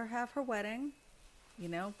 Let her have her wedding,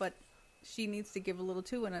 but she needs to give a little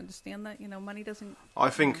too and understand that, money doesn't. I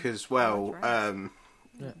think as well,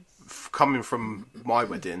 coming from my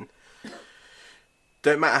wedding,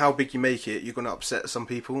 don't matter how big you make it, you're going to upset some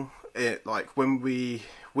people. Like when we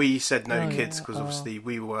said no kids because obviously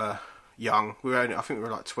we were young. I think we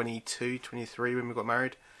were like 22, 23 when we got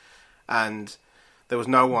married, and there was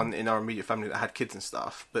no one in our immediate family that had kids and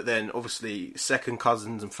stuff. But then obviously second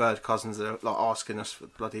cousins and third cousins are like asking us for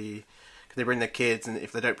bloody, can they bring their kids? And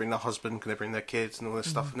if they don't bring their husband, can they bring their kids and all this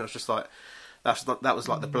stuff? And it was just like that was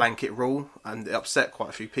like the blanket rule, and it upset quite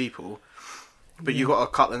a few people. But you got to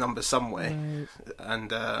cut the numbers somewhere,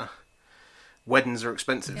 and weddings are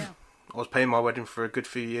expensive. Yeah. I was paying my wedding for a good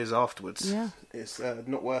few years afterwards. Yeah, it's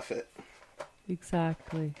not worth it.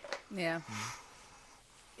 Exactly. Yeah.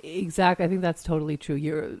 Exactly. I think that's totally true.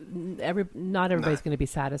 Not everybody's going to be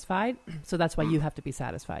satisfied, so that's why you have to be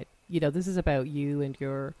satisfied. This is about you and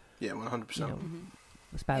your 100%.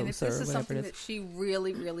 Spouse, and if this is something it is that she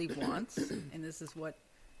really, really wants, and this is what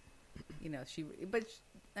she. But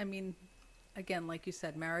I mean, again, like you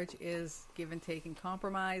said, marriage is give and take and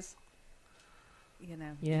compromise.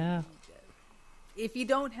 Yeah. If you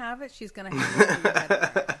don't have it, she's going to have it in your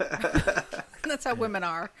head. That's how women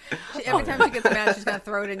are. Every time she gets mad, she's going to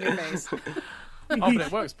throw it in your face. But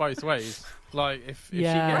it works both ways. Like, if she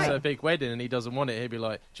gets a big wedding and he doesn't want it, he'll be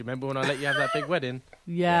like, do you remember when I let you have that big wedding?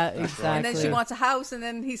 Yeah, exactly. And then she wants a house, and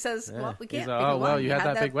then he says, well, we can't. Like, you had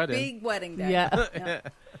that big wedding. Big wedding day. Yeah.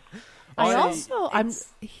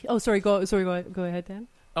 Sorry, go ahead, Dan.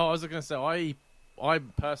 Oh, I was going to say, I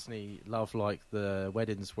personally love like the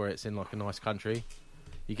weddings where it's in like a nice country.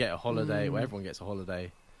 You get a holiday, where everyone gets a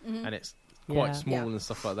holiday, and it's quite small and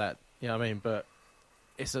stuff like that. You know what I mean? But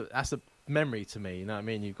that's a memory to me. You know what I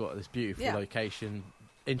mean? You've got this beautiful location,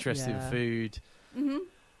 interesting food. Mm-hmm.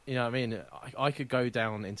 You know what I mean? I could go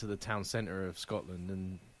down into the town centre of Scotland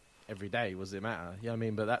and every day, was it matter? You know what I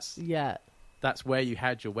mean? But that's where you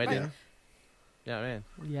had your wedding. Right. You know what I mean?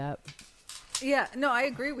 Yeah. Yeah, no, I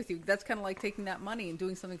agree with you. That's kind of like taking that money and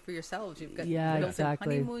doing something for yourselves. You've got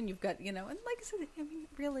exactly. honeymoon. You've got and like I said, I mean,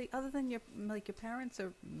 really, other than your parents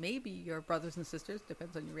or maybe your brothers and sisters,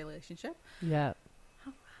 depends on your relationship. Yeah,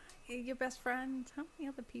 your best friend. How many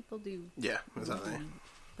other people do? Yeah, exactly.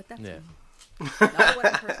 But that's not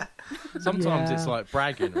one person. Sometimes it's like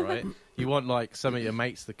bragging, right? You want like some of your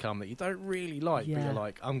mates to come that you don't really like, but you're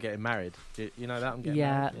like, I'm getting married. You know that I'm getting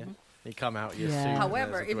married. Yeah. You come out, you're suit.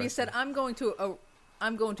 However, if you said I'm going to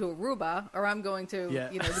Aruba or I'm going to the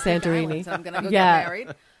Santorini, Islands, I'm going to go get married.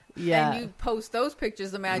 Yeah, and you post those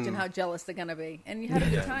pictures. Imagine how jealous they're going to be, and you had a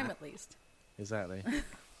good time at least. Exactly.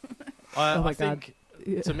 I think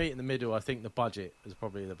to meet in the middle, I think the budget is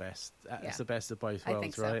probably the best. It's the best of both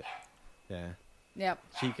worlds, right? Yeah. Yep.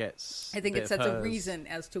 She gets. I think it sets a reason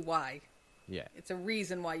as to why. Yeah. It's a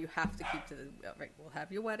reason why you have to keep to the right. We'll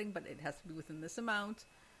have your wedding, but it has to be within this amount.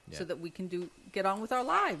 Yeah. So that we can get on with our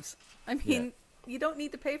lives. I mean, you don't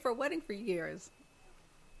need to pay for a wedding for years.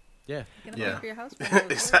 Yeah. You're going to pay for your house for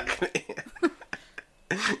exactly.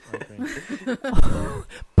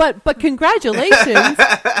 but congratulations.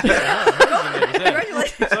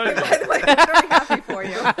 Congratulations. By the way, I'm very happy for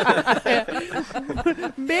you.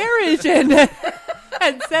 Marriage and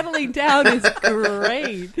settling down is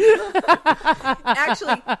great.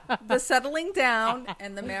 Actually, the settling down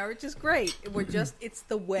and the marriage is great. It's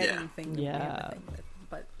the wedding thing that we have to think with.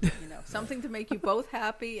 But, something to make you both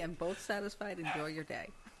happy and both satisfied. Enjoy your day.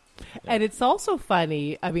 And it's also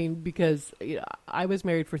funny, I mean, because I was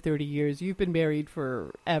married for 30 years. You've been married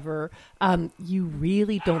forever. You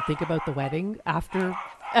really don't think about the wedding after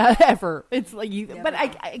ever. It's like but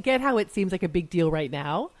I get how it seems like a big deal right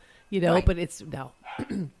now, right. But it's no.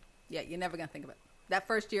 Yeah, you're never going to think of it. That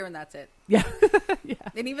first year and that's it. Yeah. Yeah.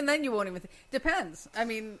 And even then you won't even depends. I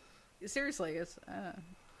mean, seriously, it's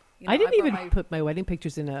I didn't even put my wedding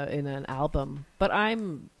pictures in an album, but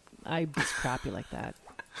I'm just crappy like that.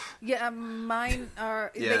 Yeah, mine are.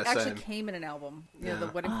 They actually came in an album. The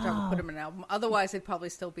wedding photographer put them in an album. Otherwise, they'd probably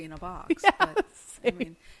still be in a box. Yeah, but, I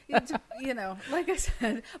mean, like I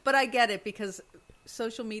said, but I get it because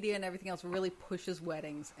social media and everything else really pushes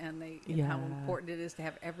weddings and how important it is to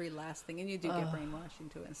have every last thing. And you do get brainwashed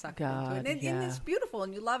into it and sucked into it. And it's beautiful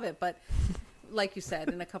and you love it. But like you said,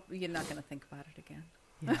 in a couple, you're not going to think about it again.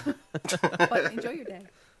 Yeah. But enjoy your day.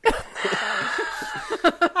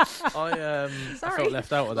 I felt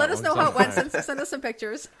left out of that. Let us know how it went. Send us some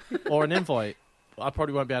pictures. Or an invite. I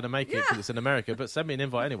probably won't be able to make it because it's in America, but send me an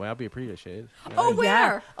invite anyway. I'll be appreciated. Oh,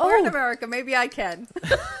 where? Yeah. We're in America. Maybe I can.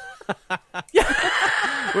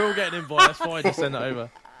 We're all getting invited. That's fine. Just send it over.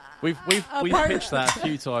 We've pitched that a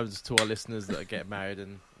few times to our listeners that are getting married,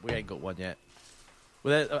 and we ain't got one yet.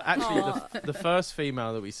 Well, actually, the first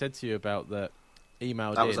female that we said to you about that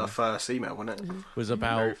emailed that was our first email, wasn't it? Was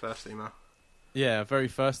about very first email. Yeah, very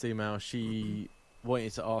first email. She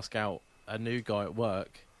wanted to ask out a new guy at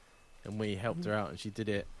work, and we helped her out, and she did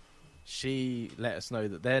it. She let us know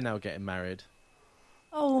that they're now getting married.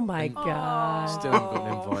 Oh my God! Still haven't got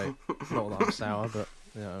an invite. Not that I'm sour, but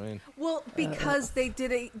you know what I mean. Well, because they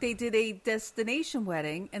did a destination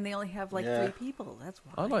wedding, and they only have like 3 people. That's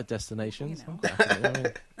why. I like destinations. You know. I'm down, you know what I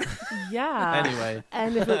mean? Yeah. Anyway,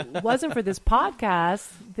 and if it wasn't for this podcast,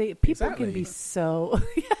 people can be so.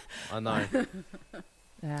 I know.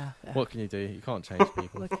 Yeah. What can you do? You can't change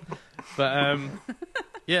people. But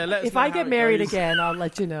yeah. Let us if know I how get it married goes. again, I'll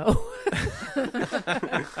let you know.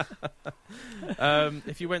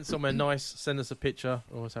 If you went somewhere nice, send us a picture.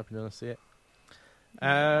 Always happy to see it.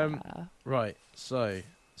 Right. So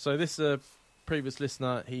this previous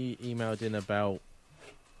listener, he emailed in about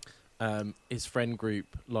his friend group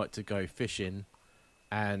like to go fishing,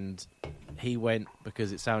 and he went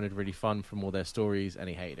because it sounded really fun from all their stories, and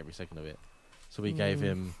he hated every second of it. So we gave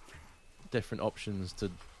him different options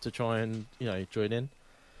to try and join in.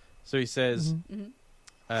 So he says,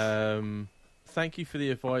 "Thank you for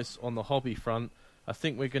the advice on the hobby front. I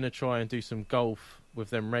think we're going to try and do some golf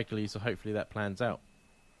with them regularly, so hopefully that plans out."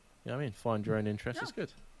 You know what I mean? Find your own interest. It's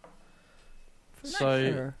good.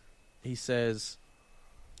 So he says,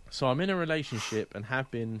 "So I'm in a relationship and have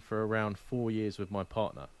been for around 4 years with my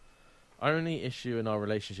partner. Only issue in our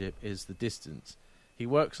relationship is the distance. He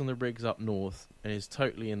works on the rigs up north and is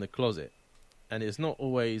totally in the closet, and is not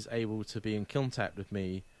always able to be in contact with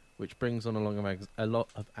me, which brings on a lot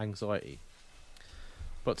of anxiety.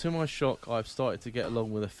 But to my shock, I've started to get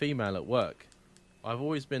along with a female at work. I've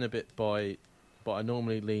always been a bit bi, but I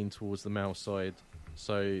normally lean towards the male side,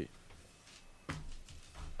 so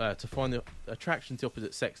to find the attraction to the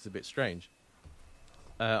opposite sex is a bit strange.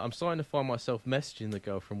 I'm starting to find myself messaging the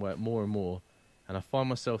girl from work more and more, and I find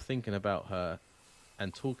myself thinking about her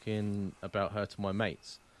and talking about her to my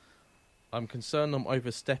mates. I'm concerned I'm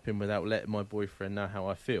overstepping without letting my boyfriend know how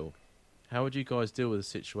I feel. How would you guys deal with the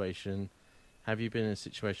situation? Have you been in a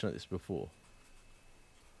situation like this before?"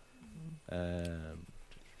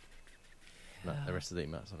 No, the rest of the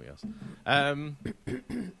email, something else. I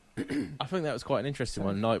think that was quite an interesting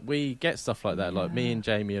one. Like, we get stuff like that. Like, me and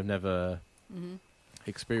Jamie have never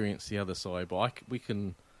experienced the other side, but we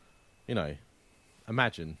can,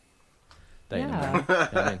 imagine dating a man. You know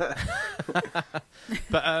what I mean?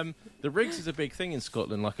 But the rigs is a big thing in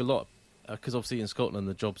Scotland. Like, a lot, because obviously in Scotland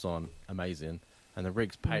the jobs aren't amazing, and the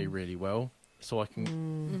rigs pay really well. So I can,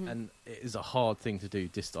 and it is a hard thing to do.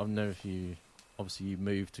 I don't know if you. Obviously, you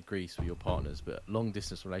moved to Greece with your partners, but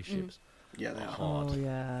long-distance relationships they are hard. Oh,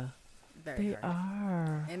 yeah. Very hard.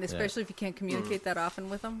 Are. And especially if you can't communicate that often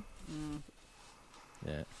with them.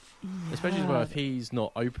 Yeah. Especially as well if he's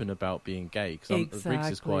not open about being gay, because Greece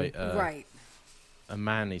is quite right. a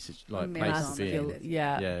manly place to be in.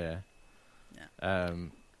 Yeah. I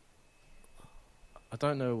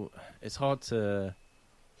don't know. It's hard to.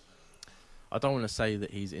 I don't want to say that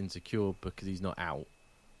he's insecure because he's not out.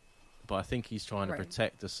 But I think he's trying to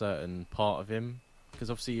protect a certain part of him, because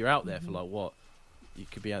obviously you're out there for like what? You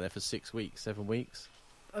could be out there for 6 weeks, 7 weeks,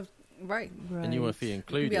 right? And you want to feel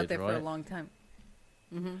included, you could be out there right? for a long time.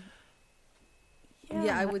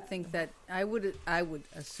 Yeah, I would think that I would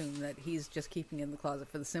assume that he's just keeping it in the closet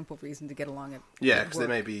for the simple reason to get along at because there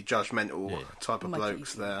may be judgmental type of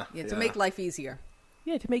blokes easier. there. To make life easier.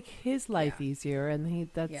 Yeah, to make his life easier, and he's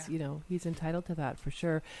entitled to that for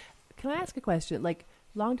sure. Can I ask a question? Like,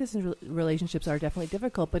 long distance relationships are definitely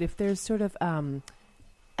difficult, but if there's sort of an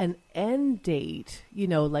end date,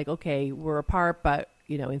 like, okay, we're apart, but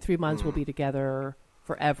in 3 months we'll be together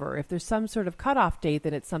forever. If there's some sort of cutoff date,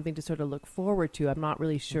 then it's something to sort of look forward to. I'm not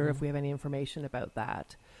really sure if we have any information about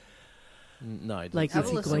that. No, like, is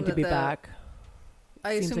he going to be back?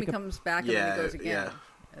 I assume he comes back and then he goes again.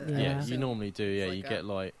 Yeah, you normally do. Yeah, you get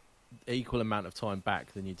like equal amount of time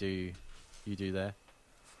back than you do there.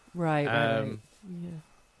 Right. Yeah.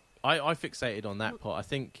 I fixated on that part. I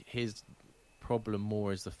think his problem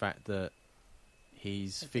more is the fact that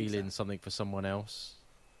he's feeling something for someone else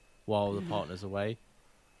while the partner's away.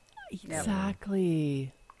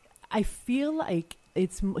 Exactly. I feel like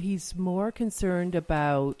he's more concerned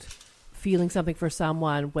about feeling something for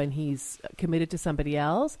someone when he's committed to somebody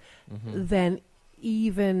else than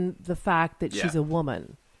even the fact that she's a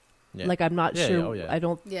woman. Yeah. Like, I'm not sure. Oh, yeah. I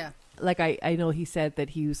don't. Yeah. like I know he said that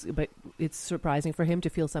but it's surprising for him to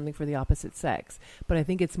feel something for the opposite sex. But I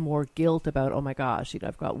think it's more guilt about, oh my gosh,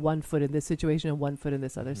 I've got one foot in this situation and one foot in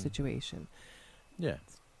this other situation. Yeah.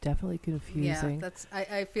 It's definitely confusing. Yeah,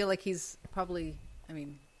 I feel like he's probably,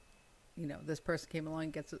 this person came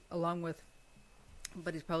along, gets along with,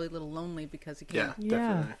 but he's probably a little lonely because he can't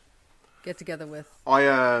definitely get together with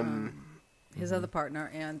his other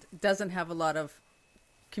partner and doesn't have a lot of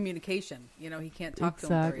communication. He can't talk to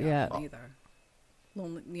him very often either.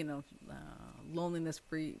 Loneliness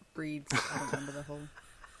breeds. I don't remember the whole.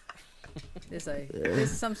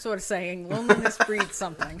 There's some sort of saying. Loneliness breeds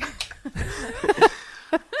something.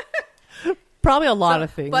 Probably a lot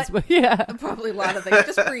of things, but yeah, probably a lot of things.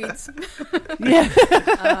 Just breeds. Yeah.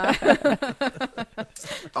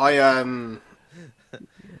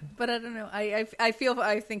 But I don't know. I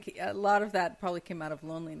think a lot of that probably came out of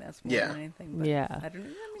loneliness more than anything. But I don't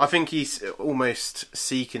know. I think he's almost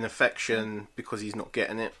seeking affection because he's not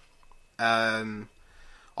getting it. I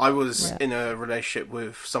was in a relationship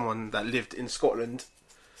with someone that lived in Scotland,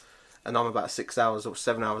 and I'm about 6 hours or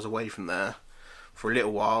 7 hours away from there for a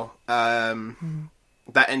little while.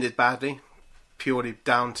 That ended badly, purely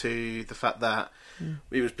down to the fact that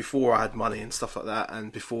it was before I had money and stuff like that,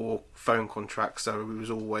 and before phone contracts, so we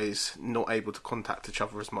was always not able to contact each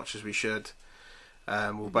other as much as we should. We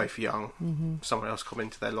were both young. Someone else come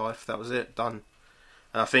into their life. That was it. Done.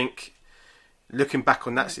 And I think, looking back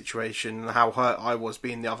on that situation and how hurt I was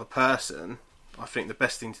being the other person, I think the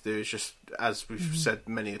best thing to do is just, as we've said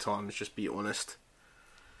many a times, just be honest.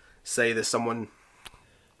 Say there's someone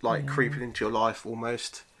creeping into your life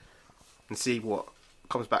almost, and see what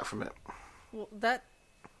comes back from it. Well,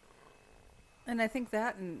 and I think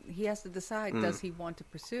and he has to decide, does he want to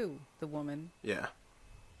pursue the woman? Yeah.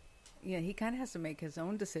 Yeah, he kind of has to make his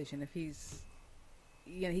own decision. If he's,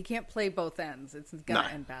 he can't play both ends. It's going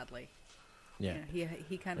to end badly. Yeah.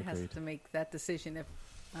 He kind of has to make that decision if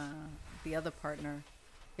the other partner,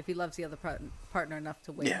 if he loves the other partner enough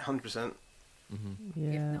to wait. Yeah, 100%. Yeah.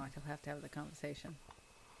 If not, he'll have to have the conversation.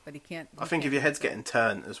 But he can't. I think if your head's getting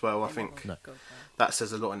turned as well, I think that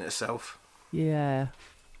says a lot in itself. Yeah.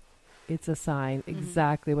 It's a sign.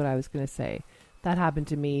 Exactly what I was going to say. That happened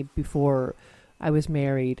to me before I was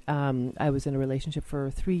married. I was in a relationship for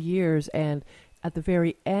 3 years, and at the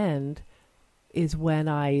very end is when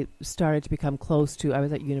I started to become close to, I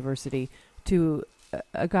was at university, to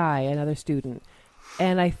a guy, another student.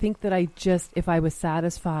 And I think that if I was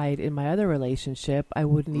satisfied in my other relationship, I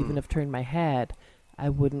wouldn't even have turned my head. I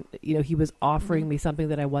wouldn't, he was offering me something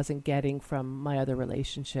that I wasn't getting from my other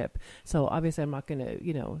relationship. So obviously I'm not going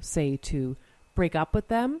to, say to break up with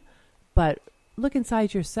them, but look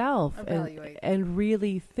inside yourself and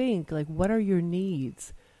really think, what are your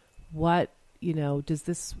needs? What,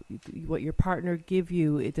 does what your partner give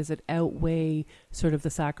you, does it outweigh sort of the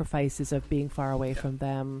sacrifices of being far away from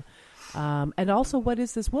them? And also, what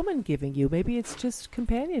is this woman giving you? Maybe it's just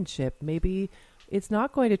companionship. Maybe it's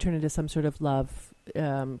not going to turn into some sort of love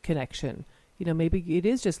connection. Maybe it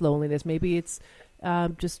is just loneliness. Maybe it's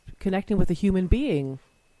just connecting with a human being.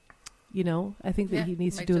 I think that he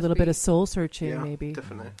needs to do a little bit of soul searching. Maybe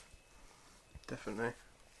definitely.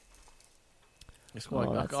 It's quite.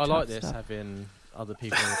 I like this stuff. Having other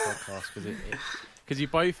people on the podcast because you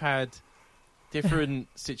both had different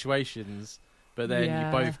situations, but then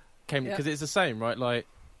you both came because it's the same, right? Like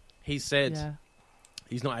he said,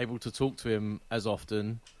 he's not able to talk to him as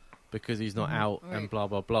often because he's not out and blah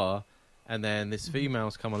blah blah. And then this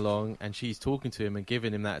female's come along and she's talking to him and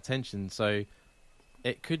giving him that attention. So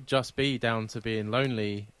it could just be down to being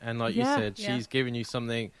lonely. And like you said, she's giving you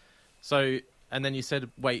something. So, and then you said,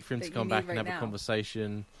 wait for him to come back and have a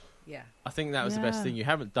conversation. Yeah. I think that was the best thing. You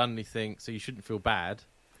haven't done anything, so you shouldn't feel bad.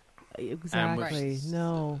 Exactly.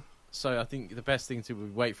 No. So I think the best thing to be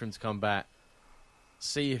wait for him to come back,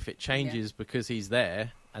 see if it changes because he's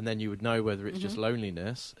there, and then you would know whether it's just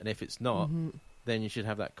loneliness. And if it's not, then you should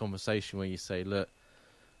have that conversation where you say, look,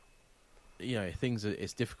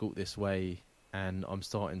 it's difficult this way, and I'm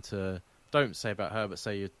starting to, don't say about her, but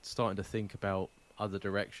say you're starting to think about other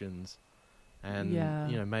directions. And,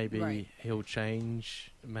 maybe he'll change,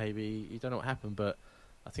 maybe you don't know what happened, but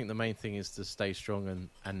I think the main thing is to stay strong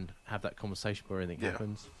and have that conversation before anything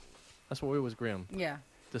happens. That's what we always agree on. Yeah.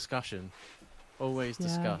 Discussion. Always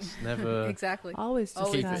discuss. Never. Exactly. Always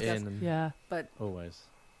discuss. Keep it in. But always.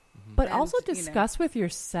 But also discuss with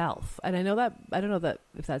yourself. And I don't know that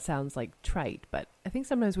if that sounds like trite, but I think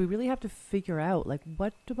sometimes we really have to figure out,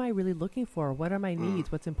 what am I really looking for? What are my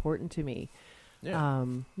needs? What's important to me? Yeah.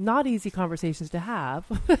 Not easy conversations to have,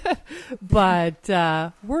 but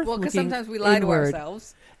worth looking because sometimes we lie to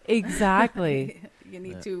ourselves. Exactly. You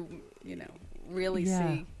need to, really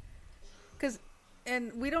see.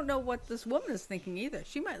 And we don't know what this woman is thinking either.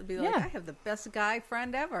 She might be like, I have the best guy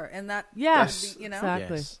friend ever. And that, exactly. Yes.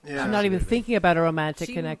 Yeah. She's not even thinking about a romantic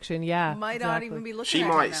She connection. Yeah. might not even be looking She at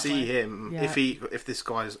might him that see way. him Yeah. if this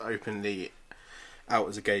guy's openly out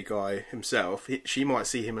as a gay guy himself. She might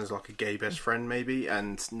see him as like a gay best friend, maybe,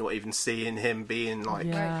 and not even seeing him being like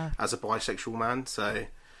as a bisexual man. So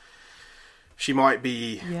she might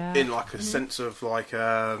be in like a sense of like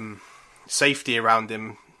safety around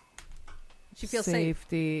him. She feels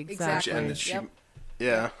Safety, safe. exactly. And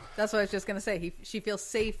yeah. That's what I was just going to say. She feels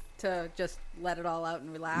safe to just let it all out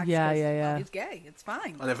and relax. Yeah, 'cause, yeah, yeah. He's gay. It's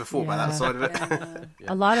fine. I never thought about that side of it.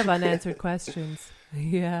 A lot of unanswered questions.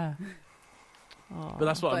 Yeah. But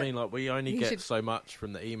that's what I But mean. Like, we only he get should- so much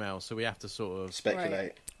from the email, so we have to sort of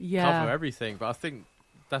Speculate. Yeah. cover everything. But I think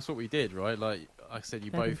that's what we did, right? Like I said,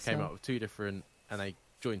 you I both think came so. up with two different, and they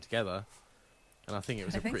joined together. And I think it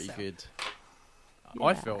was I a think pretty so. good. Yeah.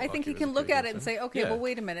 I felt. I think like he it was can a look pretty at good it and thing. say, okay, Yeah. well,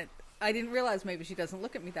 wait a minute. I didn't realize maybe she doesn't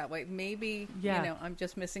look at me that way. Maybe, I'm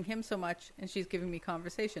just missing him so much and she's giving me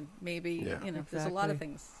conversation. Maybe, there's a lot of Exactly.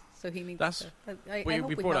 things. So he needs That's to... I we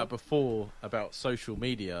hope brought know. up before about social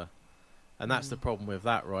media, and that's the problem with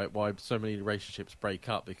that, right? Why so many relationships break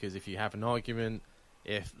up, because if you have an argument,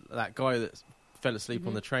 if that guy that fell asleep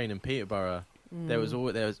on the train in Peterborough, there's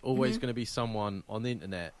always going to be someone on the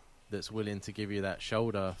internet that's willing to give you that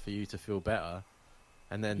shoulder for you to feel better,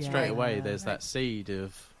 and then straight away there's that seed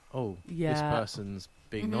of this person's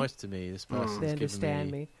being nice to me, this person's They giving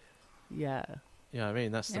understand me. Yeah. Yeah, I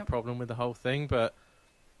mean that's the Yep. problem with the whole thing, but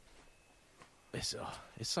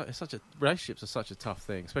relationships are such a tough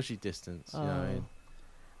thing, especially distance. You know what I mean?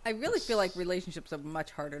 I really feel like relationships are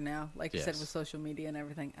much harder now. Like you said, Yes. with social media and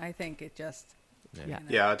everything. I think it just... Yeah.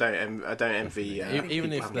 Yeah, I don't envy. Even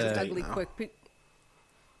people if having they're- to It's date ugly now. quick.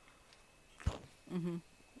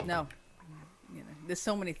 No. There's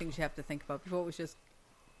so many things you have to think about. Before it was just,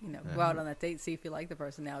 go out on that date, see if you like the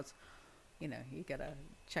person. Now it's, you gotta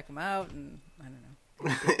check them out, and I don't know.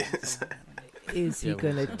 Is he Yeah,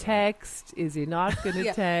 going to well, text? Is he not going to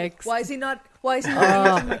Yeah. text? Why is he not answering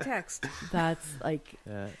my text? That's like,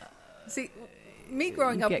 Yeah. See, me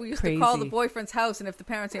growing You up, get we used to call the crazy. boyfriend's house, and if the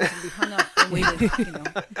parents answered, we'd be hung up and waited.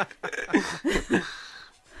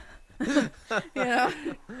 yeah.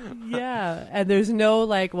 And there's no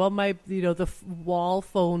like, well, the wall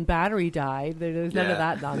phone battery died. There's none of Yeah.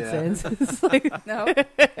 that nonsense. It's like, No.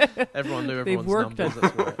 Everyone knew They've everyone's worked numbers.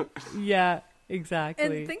 on- That's right. yeah, exactly.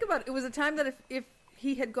 And think about it. It was a time that if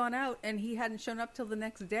he had gone out and he hadn't shown up till the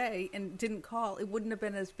next day and didn't call, it wouldn't have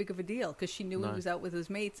been as big of a deal because she knew No. he was out with his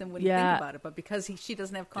mates and wouldn't Yeah. think about it. But because she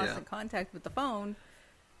doesn't have constant contact with the phone,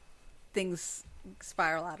 things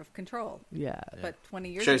spiral out of control. yeah. But 20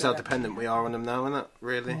 years Shows ago, how that dependent we are on them now, isn't it?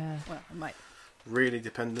 Really, Yeah. well, it might. really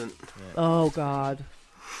dependent. Oh God.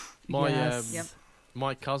 My Yes. Yep.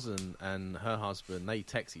 my cousin and her husband, they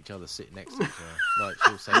text each other sitting next to each other. Like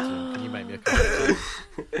she'll say to him, "Can you make me a cup of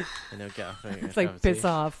tea?" And he'll get up and It's like piss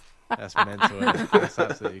off. That's mental. Isn't it? That's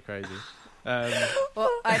absolutely crazy. Well,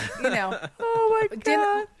 Oh my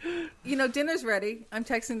God. dinner's ready. I'm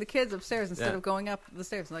texting the kids upstairs instead Yeah. of going up the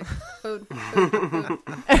stairs. Like, food.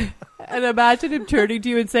 And imagine him turning to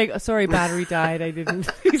you and saying, oh, sorry, battery died. I didn't.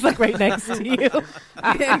 He's like right next to you.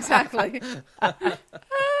 Yeah, exactly.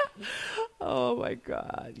 Oh my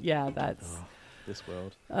God. Yeah, that's. This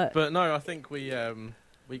world. Uh, But no, I think we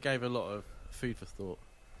gave a lot of food for thought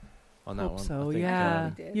on that Hope one. so. I think, Yeah.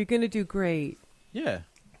 We did. You're going to do great. yeah.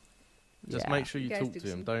 Just Yeah. make sure you You guys talk do to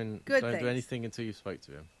him. some Don't good do things. anything until you spoke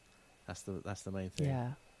to him. That's the main thing.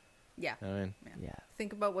 Yeah. Yeah. I mean, Yeah.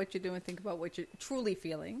 Think about what you're doing. Think about what you're truly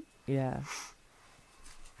feeling. Yeah.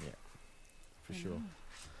 for sure.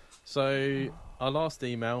 So our last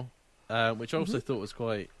email, which I also thought was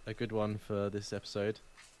quite a good one for this episode.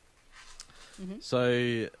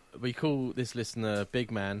 So we call this listener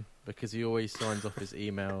Big Man because he always signs off his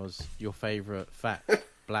emails, your favourite fat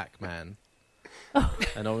black man.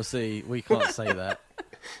 And obviously we can't say that.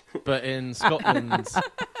 But in Scotland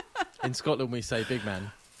we say big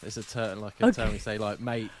man. It's a term we say like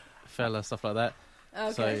mate, fella, stuff like that.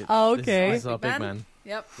 Okay. So Oh, this okay. is our Big big man? man.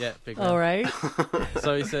 Yep. Yeah, big man. All right.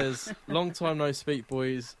 So he says, long time no speak,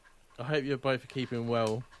 boys. I hope you're both keeping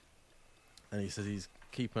well. And he says he's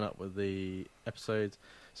keeping up with the episodes.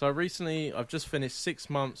 So I've just finished 6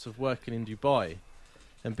 months of working in Dubai.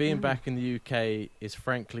 And being back in the UK is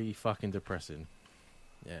frankly fucking depressing.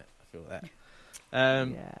 Yeah, I feel that.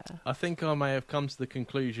 Yeah. I think I may have come to the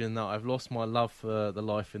conclusion that I've lost my love for the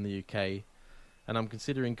life in the UK. And I'm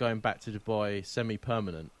considering going back to Dubai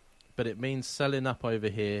semi-permanent. But it means selling up over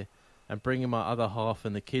here and bringing my other half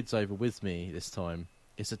and the kids over with me this time,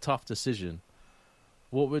 it's a tough decision.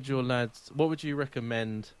 What would you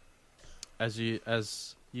recommend, as you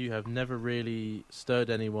have never really stirred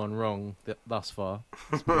anyone wrong thus far?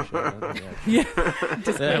 Yeah.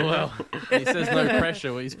 Well, he says no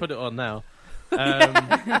pressure. Well, he's put it on now.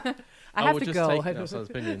 I have will to just go. take it outside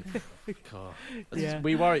opinion. God. Yeah.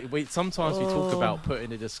 We worry. Sometimes we talk about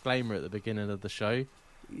putting a disclaimer at the beginning of the show,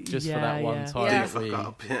 just for that one time that we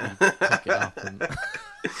pick it up. And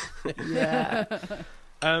Yeah.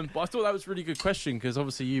 but I thought that was a really good question because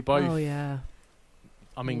obviously you both. Oh yeah.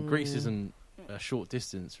 I mean, Greece isn't a short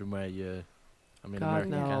distance from where you're. I mean, God, America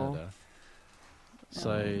and no. Canada.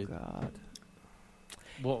 So, Oh God.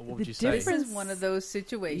 what would you This say? difference- is one of those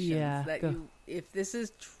situations Yeah, that go. if this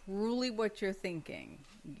is truly what you're thinking,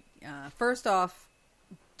 first off,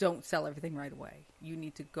 don't sell everything right away. You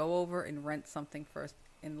need to go over and rent something first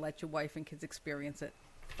and let your wife and kids experience it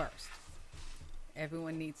first.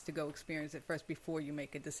 Everyone needs to go experience it first before you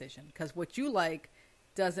make a decision. Because what you like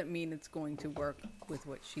doesn't mean it's going to work with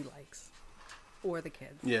what she likes or the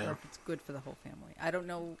kids. Yeah. Or if it's good for the whole family. I don't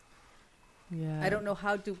know. Yeah. I don't know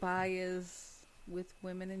how Dubai is with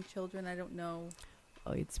women and children. I don't know.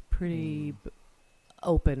 Oh, it's pretty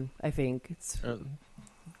open. I think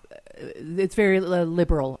it's very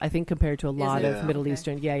liberal. I think compared to a lot it? of Middle Okay.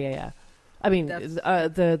 Eastern. Yeah. I mean,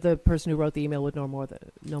 the person who wrote the email would know more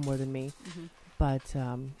than me. Mm-hmm. But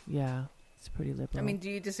yeah, it's pretty liberal. I mean, do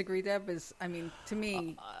you disagree, Deb? To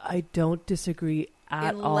me, I don't disagree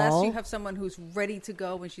at unless all. you have someone who's ready to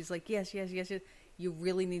go and she's like, yes, you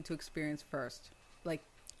really need to experience first, like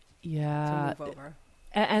Yeah. to move over.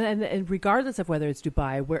 And regardless of whether it's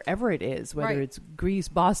Dubai, wherever it is, whether Right. it's Greece,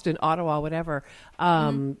 Boston, Ottawa, whatever,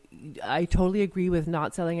 I totally agree with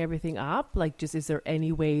not selling everything up. Like, just is there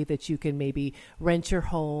any way that you can maybe rent your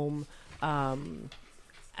home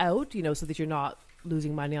out, so that you're not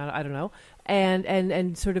losing money on it? I don't know.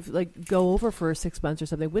 And sort of like go over for 6 months or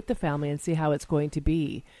something with the family and see how it's going to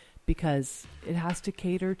be. Because it has to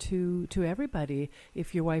cater to everybody.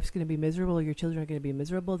 If your wife's going to be miserable or your children are going to be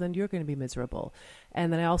miserable, then you're going to be miserable.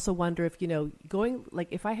 And then I also wonder if,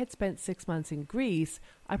 if I had spent 6 months in Greece,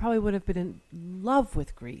 I probably would have been in love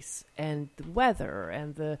with Greece and the weather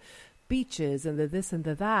and the beaches and the this and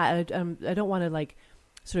the that. I don't want to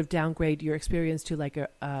sort of downgrade your experience to like a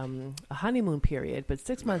honeymoon period, but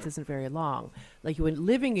 6 months isn't very long. Like when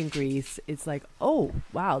living in Greece, it's like, oh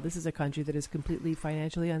wow, this is a country that is completely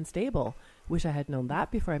financially unstable. Wish I had known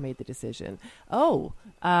that before I made the decision. Oh,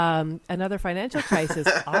 another financial crisis.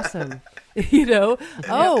 Awesome.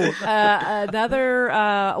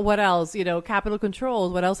 Another, what else? Capital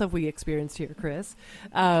controls. What else have we experienced here, Kris?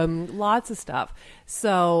 Lots of stuff.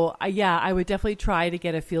 So I would definitely try to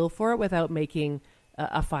get a feel for it without making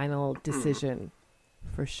a final decision,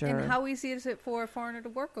 for sure. And how easy is it for a foreigner to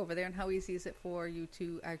work over there, and how easy is it for you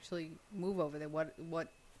to actually move over there? What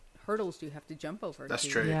hurdles do you have to jump over? That's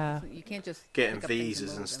true. Yeah. You can't just Getting pick up things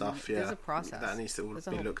visas move. and stuff. Yeah, There's a process. that needs to all There's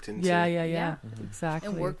a be whole- looked into. Yeah, Yeah. exactly.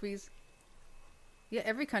 And work visas. Yeah,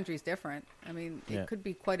 every country is different. I mean, Yeah. it could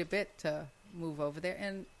be quite a bit to move over there.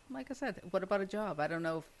 And like I said, what about a job? I don't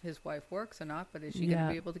know if his wife works or not, but is she going Yeah.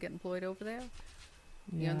 to be able to get employed over there?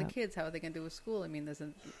 Yeah. And the kids, how are they going to do with school? I mean,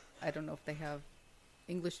 I don't know if they have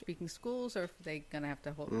English-speaking schools or if they're going to have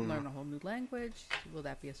to learn a whole new language. Will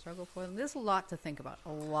that be a struggle for them? There's a lot to think about.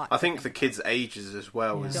 I think the kids' ages as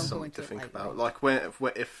well Yeah. is Don't go something into to it think lightly. about.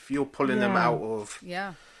 Like if you're pulling them Yeah. out of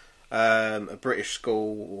Yeah. a British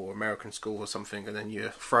school or American school or something, and then you're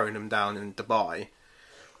throwing them down in Dubai,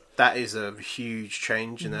 that is a huge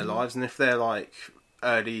change in their lives. And if they're like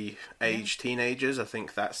early age teenagers, I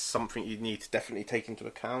think that's something you need to definitely take into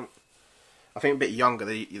account. I think a bit younger,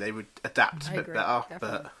 they would adapt a I bit agree, better,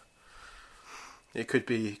 definitely. but it could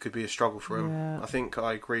be a struggle for them. Yeah. I think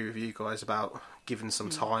I agree with you guys about giving some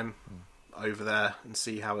time over there and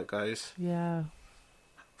see how it goes. Yeah.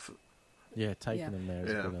 Yeah, taking Yeah. them there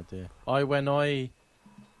is Yeah. a good idea.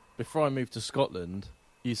 Before I moved to Scotland,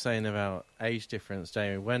 you saying about age difference,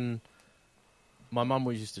 Jamie, when my mum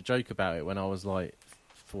used to joke about it when I was like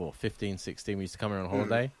 15, 16, we used to come here on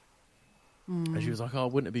holiday. And she was like, oh,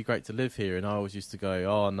 wouldn't it be great to live here? And I always used to go,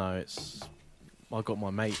 oh, no, I got my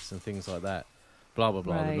mates and things like that. Blah, blah,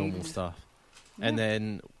 blah, Right. the normal stuff. And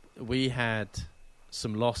then we had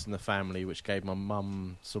some loss in the family, which gave my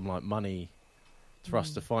mum some like money for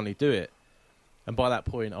us to finally do it. And by that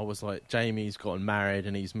point, I was like, Jamie's gotten married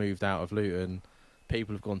and he's moved out of Luton.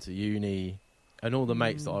 People have gone to uni. And all the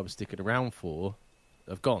mates that I was sticking around for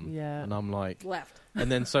have gone. Yeah. And I'm like... Left.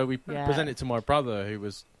 And then so we Yeah. presented to my brother, who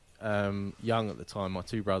was young at the time, my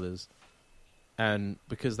two brothers. And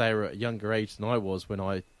because they were at a younger age than I was when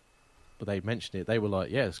I they mentioned it, they were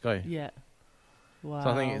like, "Yeah, let's go." Yeah. Wow. So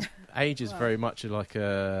I think age is very much like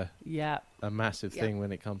a massive thing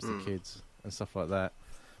when it comes to kids and stuff like that.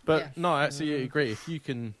 But no, I absolutely agree. If you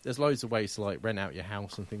can, there's loads of ways to like rent out your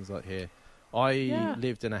house and things like here. I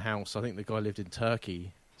lived in a house. I think the guy lived in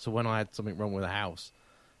Turkey. So when I had something wrong with the house,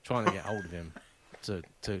 trying to get hold of him to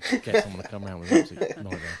get someone to come around was absolutely a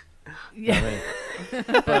nightmare. Yeah. You know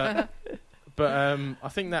what I mean? but I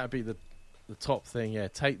think that would be the top thing. Yeah,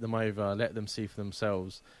 take them over, let them see for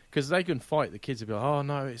themselves, because they can fight. The kids will be like, "Oh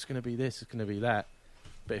no, it's going to be this, it's going to be that."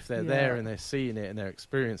 But if they're there and they're seeing it and they're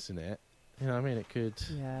experiencing it, you know what I mean? It could.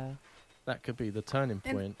 Yeah. That could be the turning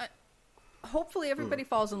point. And, hopefully, everybody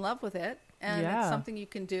falls in love with it, and it's something you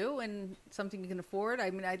can do and something you can afford.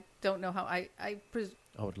 I mean, I don't know how I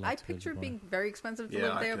picture it being very expensive to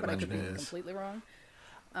live there, but I could be completely wrong.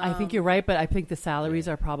 I think you're right, but I think the salaries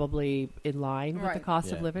are probably in line with the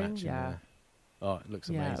cost of living. Matching, Oh, it looks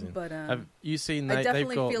amazing. But have you seen? I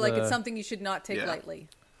definitely feel like it's something you should not take lightly.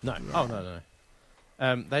 No. Oh no.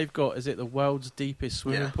 They've got. Is it the world's deepest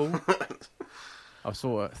swimming pool? I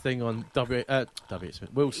saw a thing on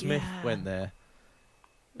Will Smith went there,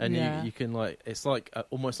 and you can like it's like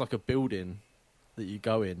almost like a building that you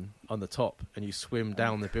go in on the top, and you swim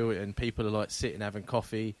down the building, and people are like sitting having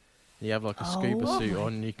coffee. You have like a scuba suit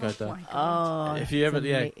on, and you go down. If you ever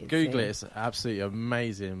Google it, it's absolutely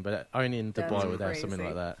amazing. But only in Dubai would have something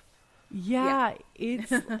like that. Yeah,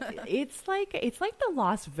 it's like the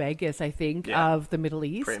Las Vegas, I think, of the Middle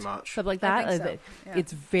East, pretty much, stuff like that. So.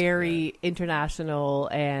 It's very international,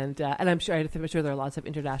 and I'm sure there are lots of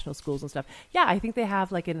international schools and stuff. Yeah, I think they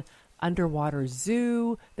have like an underwater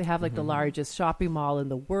zoo. They have like the largest shopping mall in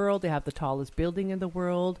the world. They have the tallest building in the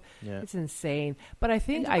world. Yeah. It's insane. But I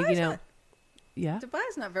think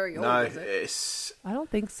Dubai's not very old, is it? I don't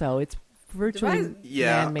think so. It's virtually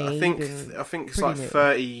man-made. I think it's like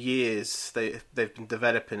 30 years they've been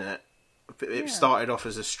developing it. It started off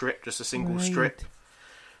as a strip, just a single strip.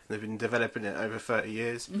 They've been developing it over 30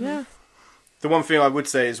 years. Yeah. The one thing I would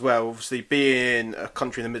say as well, obviously being a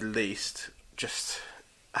country in the Middle East, just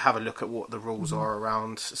have a look at what the rules are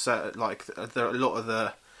around. So, like, there are a lot of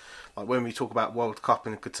the, like when we talk about World Cup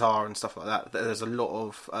in Qatar and stuff like that, there's a lot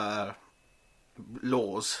of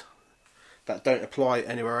laws that don't apply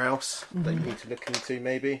anywhere else that you need to look into,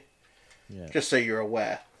 maybe. Yeah. Just so you're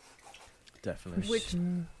aware. Definitely. Which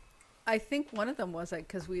I think one of them was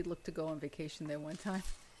because we looked to go on vacation there one time,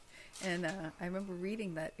 and I remember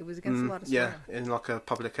reading that it was against a lot of swearing. Yeah, in like a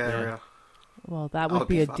public area. Well, that would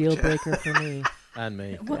be a deal breaker for me. And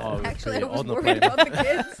me. Well, actually, I was worried about the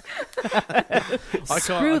kids.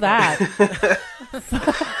 Screw that.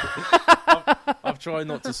 I've tried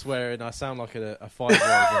not to swear, and I sound like a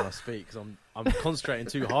 5-year-old when I speak, because I'm concentrating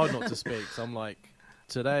too hard not to speak. So I'm like,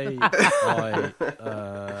 today,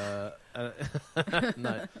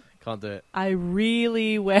 no, can't do it. I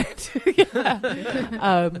really went.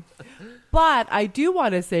 But I do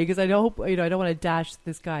want to say, because I don't want to dash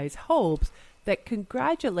this guy's hopes, that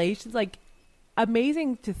congratulations, like,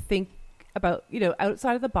 amazing to think about,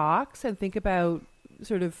 outside of the box and think about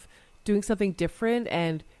sort of doing something different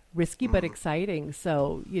and risky but exciting.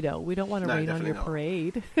 So, we don't want to rain on your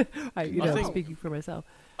parade. I'm speaking for myself.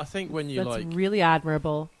 I think when you that's really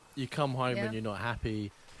admirable. You come home and you're not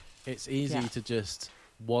happy, it's easy to just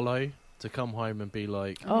wallow, to come home and be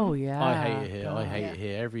like, oh yeah, I hate it here, I hate it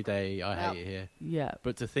here, every day I hate it here. Yeah.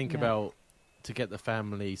 But to think about, to get the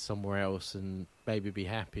family somewhere else and maybe be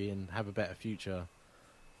happy and have a better future.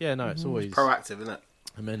 Yeah, no, it's always proactive, isn't it?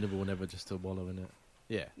 Amendable, never just to wallow in it.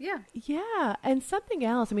 Yeah. Yeah. Yeah. And something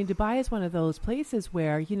else. I mean, Dubai is one of those places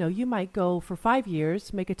where, you might go for 5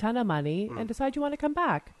 years, make a ton of money, and decide you want to come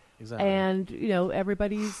back. Exactly. And,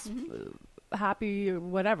 everybody's happy or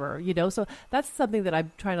whatever, So that's something that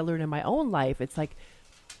I'm trying to learn in my own life. It's like,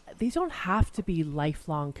 these don't have to be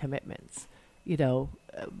lifelong commitments.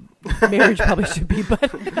 Marriage probably should be,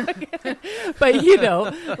 but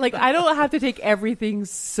like, I don't have to take everything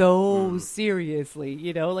so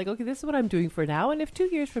seriously, like, okay, this is what I'm doing for now. And if 2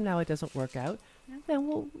 years from now it doesn't work out, then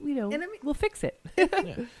we'll, we'll fix it.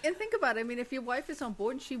 And think about it. I mean, if your wife is on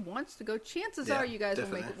board and she wants to go, chances are you guys will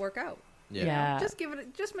make it work out. Yeah.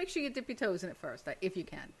 Just make sure you dip your toes in it first, if you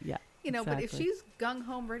can. Yeah. But if she's gung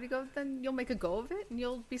ho ready to go, then you'll make a go of it and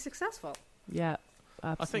you'll be successful. Yeah.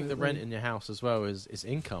 Absolutely. I think the rent in your house as well is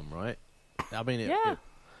income, right? I mean,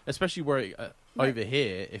 especially where over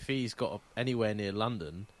here, if he's got anywhere near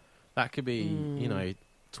London, that could be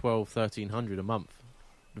 1,200-1,300 a month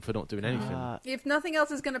for not doing anything. If nothing else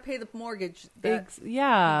is going to pay the mortgage, or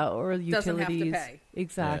utilities. doesn't have to pay.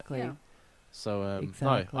 Exactly. Yeah. So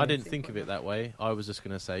Exactly. no, I didn't think of it that way. I was just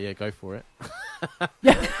going to say, yeah, go for it. But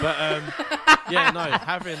yeah, no,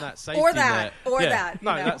 having that safety net,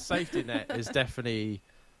 that safety net is definitely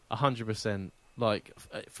 100%. Like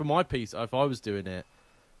for my piece, if I was doing it,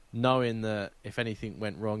 knowing that if anything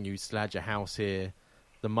went wrong, you still had your house here,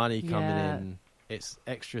 the money coming in, it's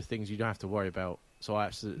extra things you don't have to worry about. So I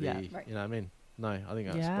absolutely, you know what I mean? No, I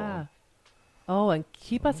think that's spot on. Oh, and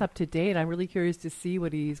keep us up to date. I'm really curious to see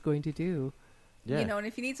what he's going to do. Yeah. You know, and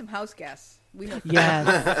if you need some house guests, we know. Yes.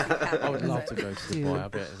 I would love to go to Dubai. I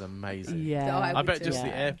bet it's amazing. Yeah. No, I bet just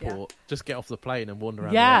the airport, just get off the plane and wander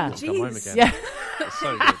around the airport and come home again. Yeah. It's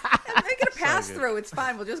so good. Make it a pass through. It's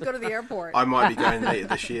fine. We'll just go to the airport. I might be going later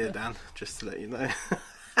this year, Dan, just to let you know.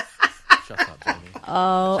 Shut up, Jamie.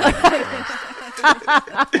 Oh.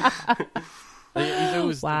 He's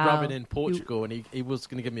always rubbing in Portugal, and he was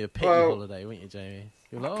going to give me a pity holiday, weren't you, Jamie?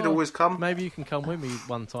 You're like, could always come. Maybe you can come with me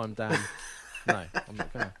one time, Dan. No,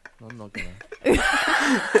 I'm not gonna.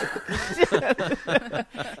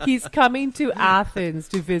 He's coming to Athens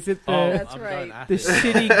to visit the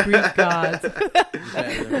shitty Greek gods.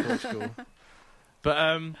 Better than Portugal.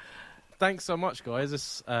 But thanks so much, guys.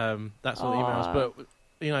 That's all the emails. But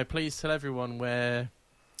you know, please tell everyone where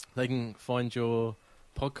they can find your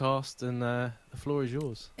podcast, and the floor is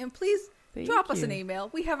yours. And please drop us an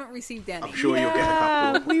email. We haven't received any. I'm sure you'll get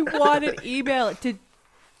a couple. We want an email to.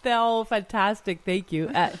 Oh, fantastic. Thank you.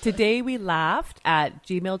 Today we laughed at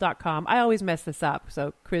gmail.com. I always mess this up.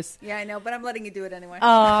 So, Kris. Yeah, I know, but I'm letting you do it anyway.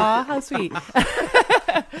 Aw, how sweet.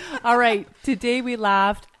 All right. Today we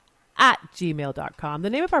laughed at gmail.com. The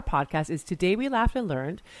name of our podcast is Today We Laughed and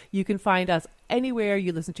Learned. You can find us anywhere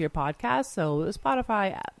you listen to your podcast. So,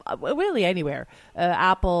 Spotify, really anywhere.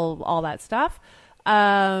 Apple, all that stuff. We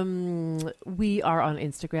are on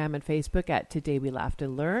Instagram and Facebook at Today We Laughed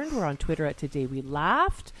and Learned. We're on Twitter at Today We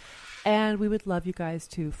Laughed, and we would love you guys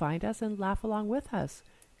to find us and laugh along with us.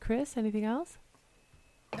 Kris, anything else?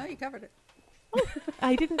 No, you covered it. Oh,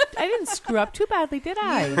 I didn't screw up too badly, did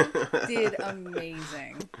I? You did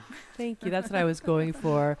amazing. Thank you. That's what I was going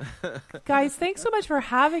for. Guys, thanks so much for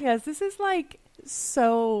having us. This is like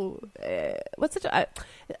so.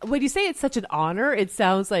 When you say it's such an honor, it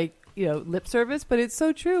sounds like, you know, lip service, but it's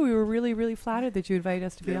so true. We were really, really flattered that you invited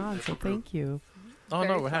us to be on. So thank you. Oh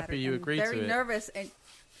no, we're happy you agreed to it. Very nervous, and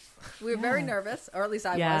we were very nervous, or at least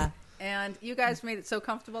I was. And you guys made it so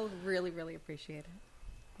comfortable. Really, really appreciate it.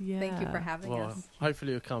 Yeah. Thank you for having us.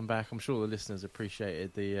 Hopefully you'll come back. I'm sure the listeners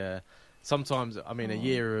appreciated the. Sometimes, I mean, a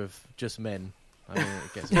year of just men. I mean,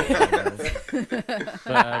 it gets a bit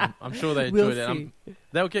but I'm sure they enjoyed it.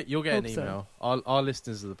 You'll get an email. Our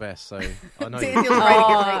listeners are the best, so I know. Daniel's writing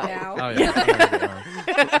it right now. Oh yeah.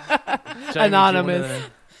 Jamie, Anonymous.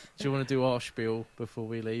 Do you want to do our spiel before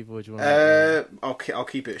we leave, or do you want to? I'll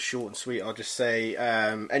keep it short and sweet. I'll just say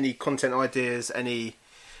any content ideas, any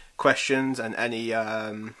questions, and any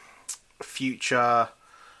future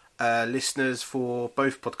listeners for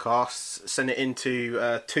both podcasts, send it into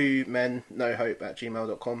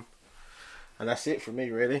 2mennohope@gmail.com, and that's it from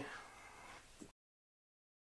me, really.